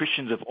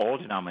Christians of all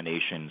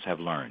denominations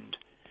have learned.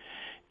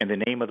 In the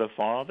name of the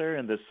Father,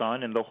 and the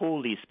Son, and the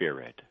Holy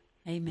Spirit.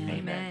 Amen.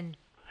 Amen.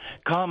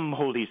 Come,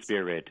 Holy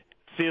Spirit,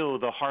 fill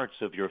the hearts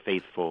of your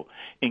faithful,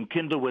 and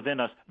kindle within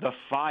us the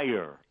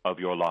fire of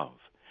your love.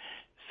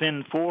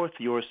 Send forth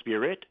your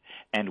Spirit,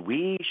 and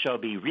we shall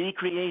be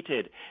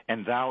recreated,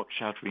 and thou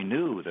shalt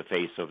renew the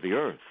face of the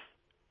earth.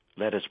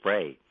 Let us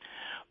pray.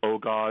 O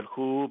God,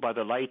 who by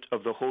the light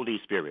of the Holy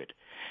Spirit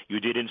you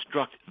did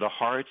instruct the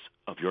hearts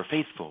of your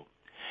faithful,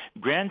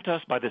 grant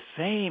us by the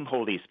same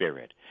Holy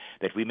Spirit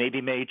that we may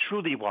be made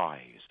truly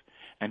wise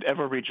and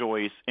ever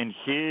rejoice in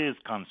his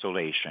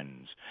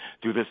consolations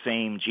through the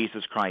same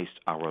Jesus Christ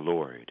our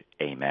Lord.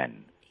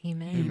 Amen.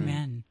 Amen.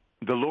 Amen.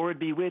 The Lord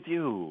be with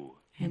you.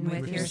 And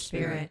with your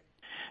spirit.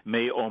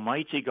 May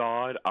Almighty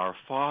God, our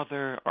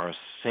Father, our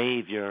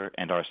Savior,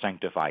 and our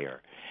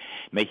Sanctifier,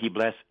 may he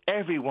bless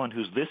everyone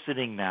who's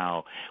listening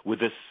now with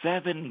the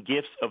 7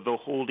 gifts of the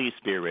Holy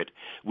Spirit,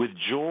 with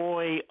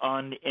joy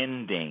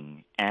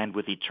unending and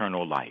with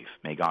eternal life.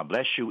 May God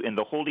bless you in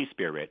the Holy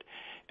Spirit.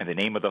 In the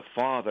name of the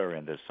Father,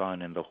 and the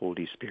Son, and the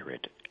Holy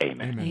Spirit.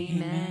 Amen.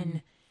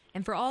 Amen.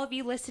 And for all of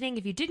you listening,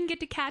 if you didn't get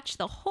to catch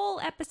the whole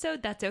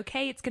episode, that's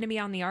okay. It's going to be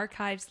on the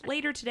archives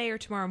later today or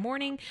tomorrow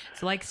morning.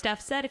 So like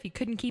Steph said, if you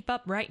couldn't keep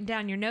up writing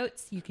down your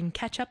notes, you can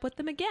catch up with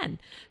them again.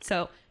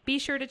 So be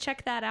sure to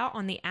check that out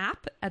on the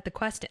app at The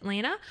Quest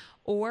Atlanta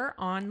or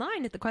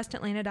online at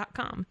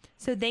thequestatlanta.com.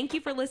 So thank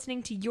you for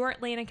listening to your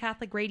Atlanta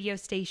Catholic radio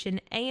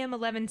station, AM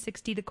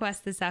 1160 The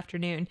Quest this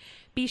afternoon.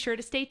 Be sure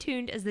to stay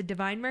tuned as the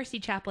Divine Mercy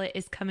Chaplet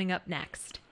is coming up next.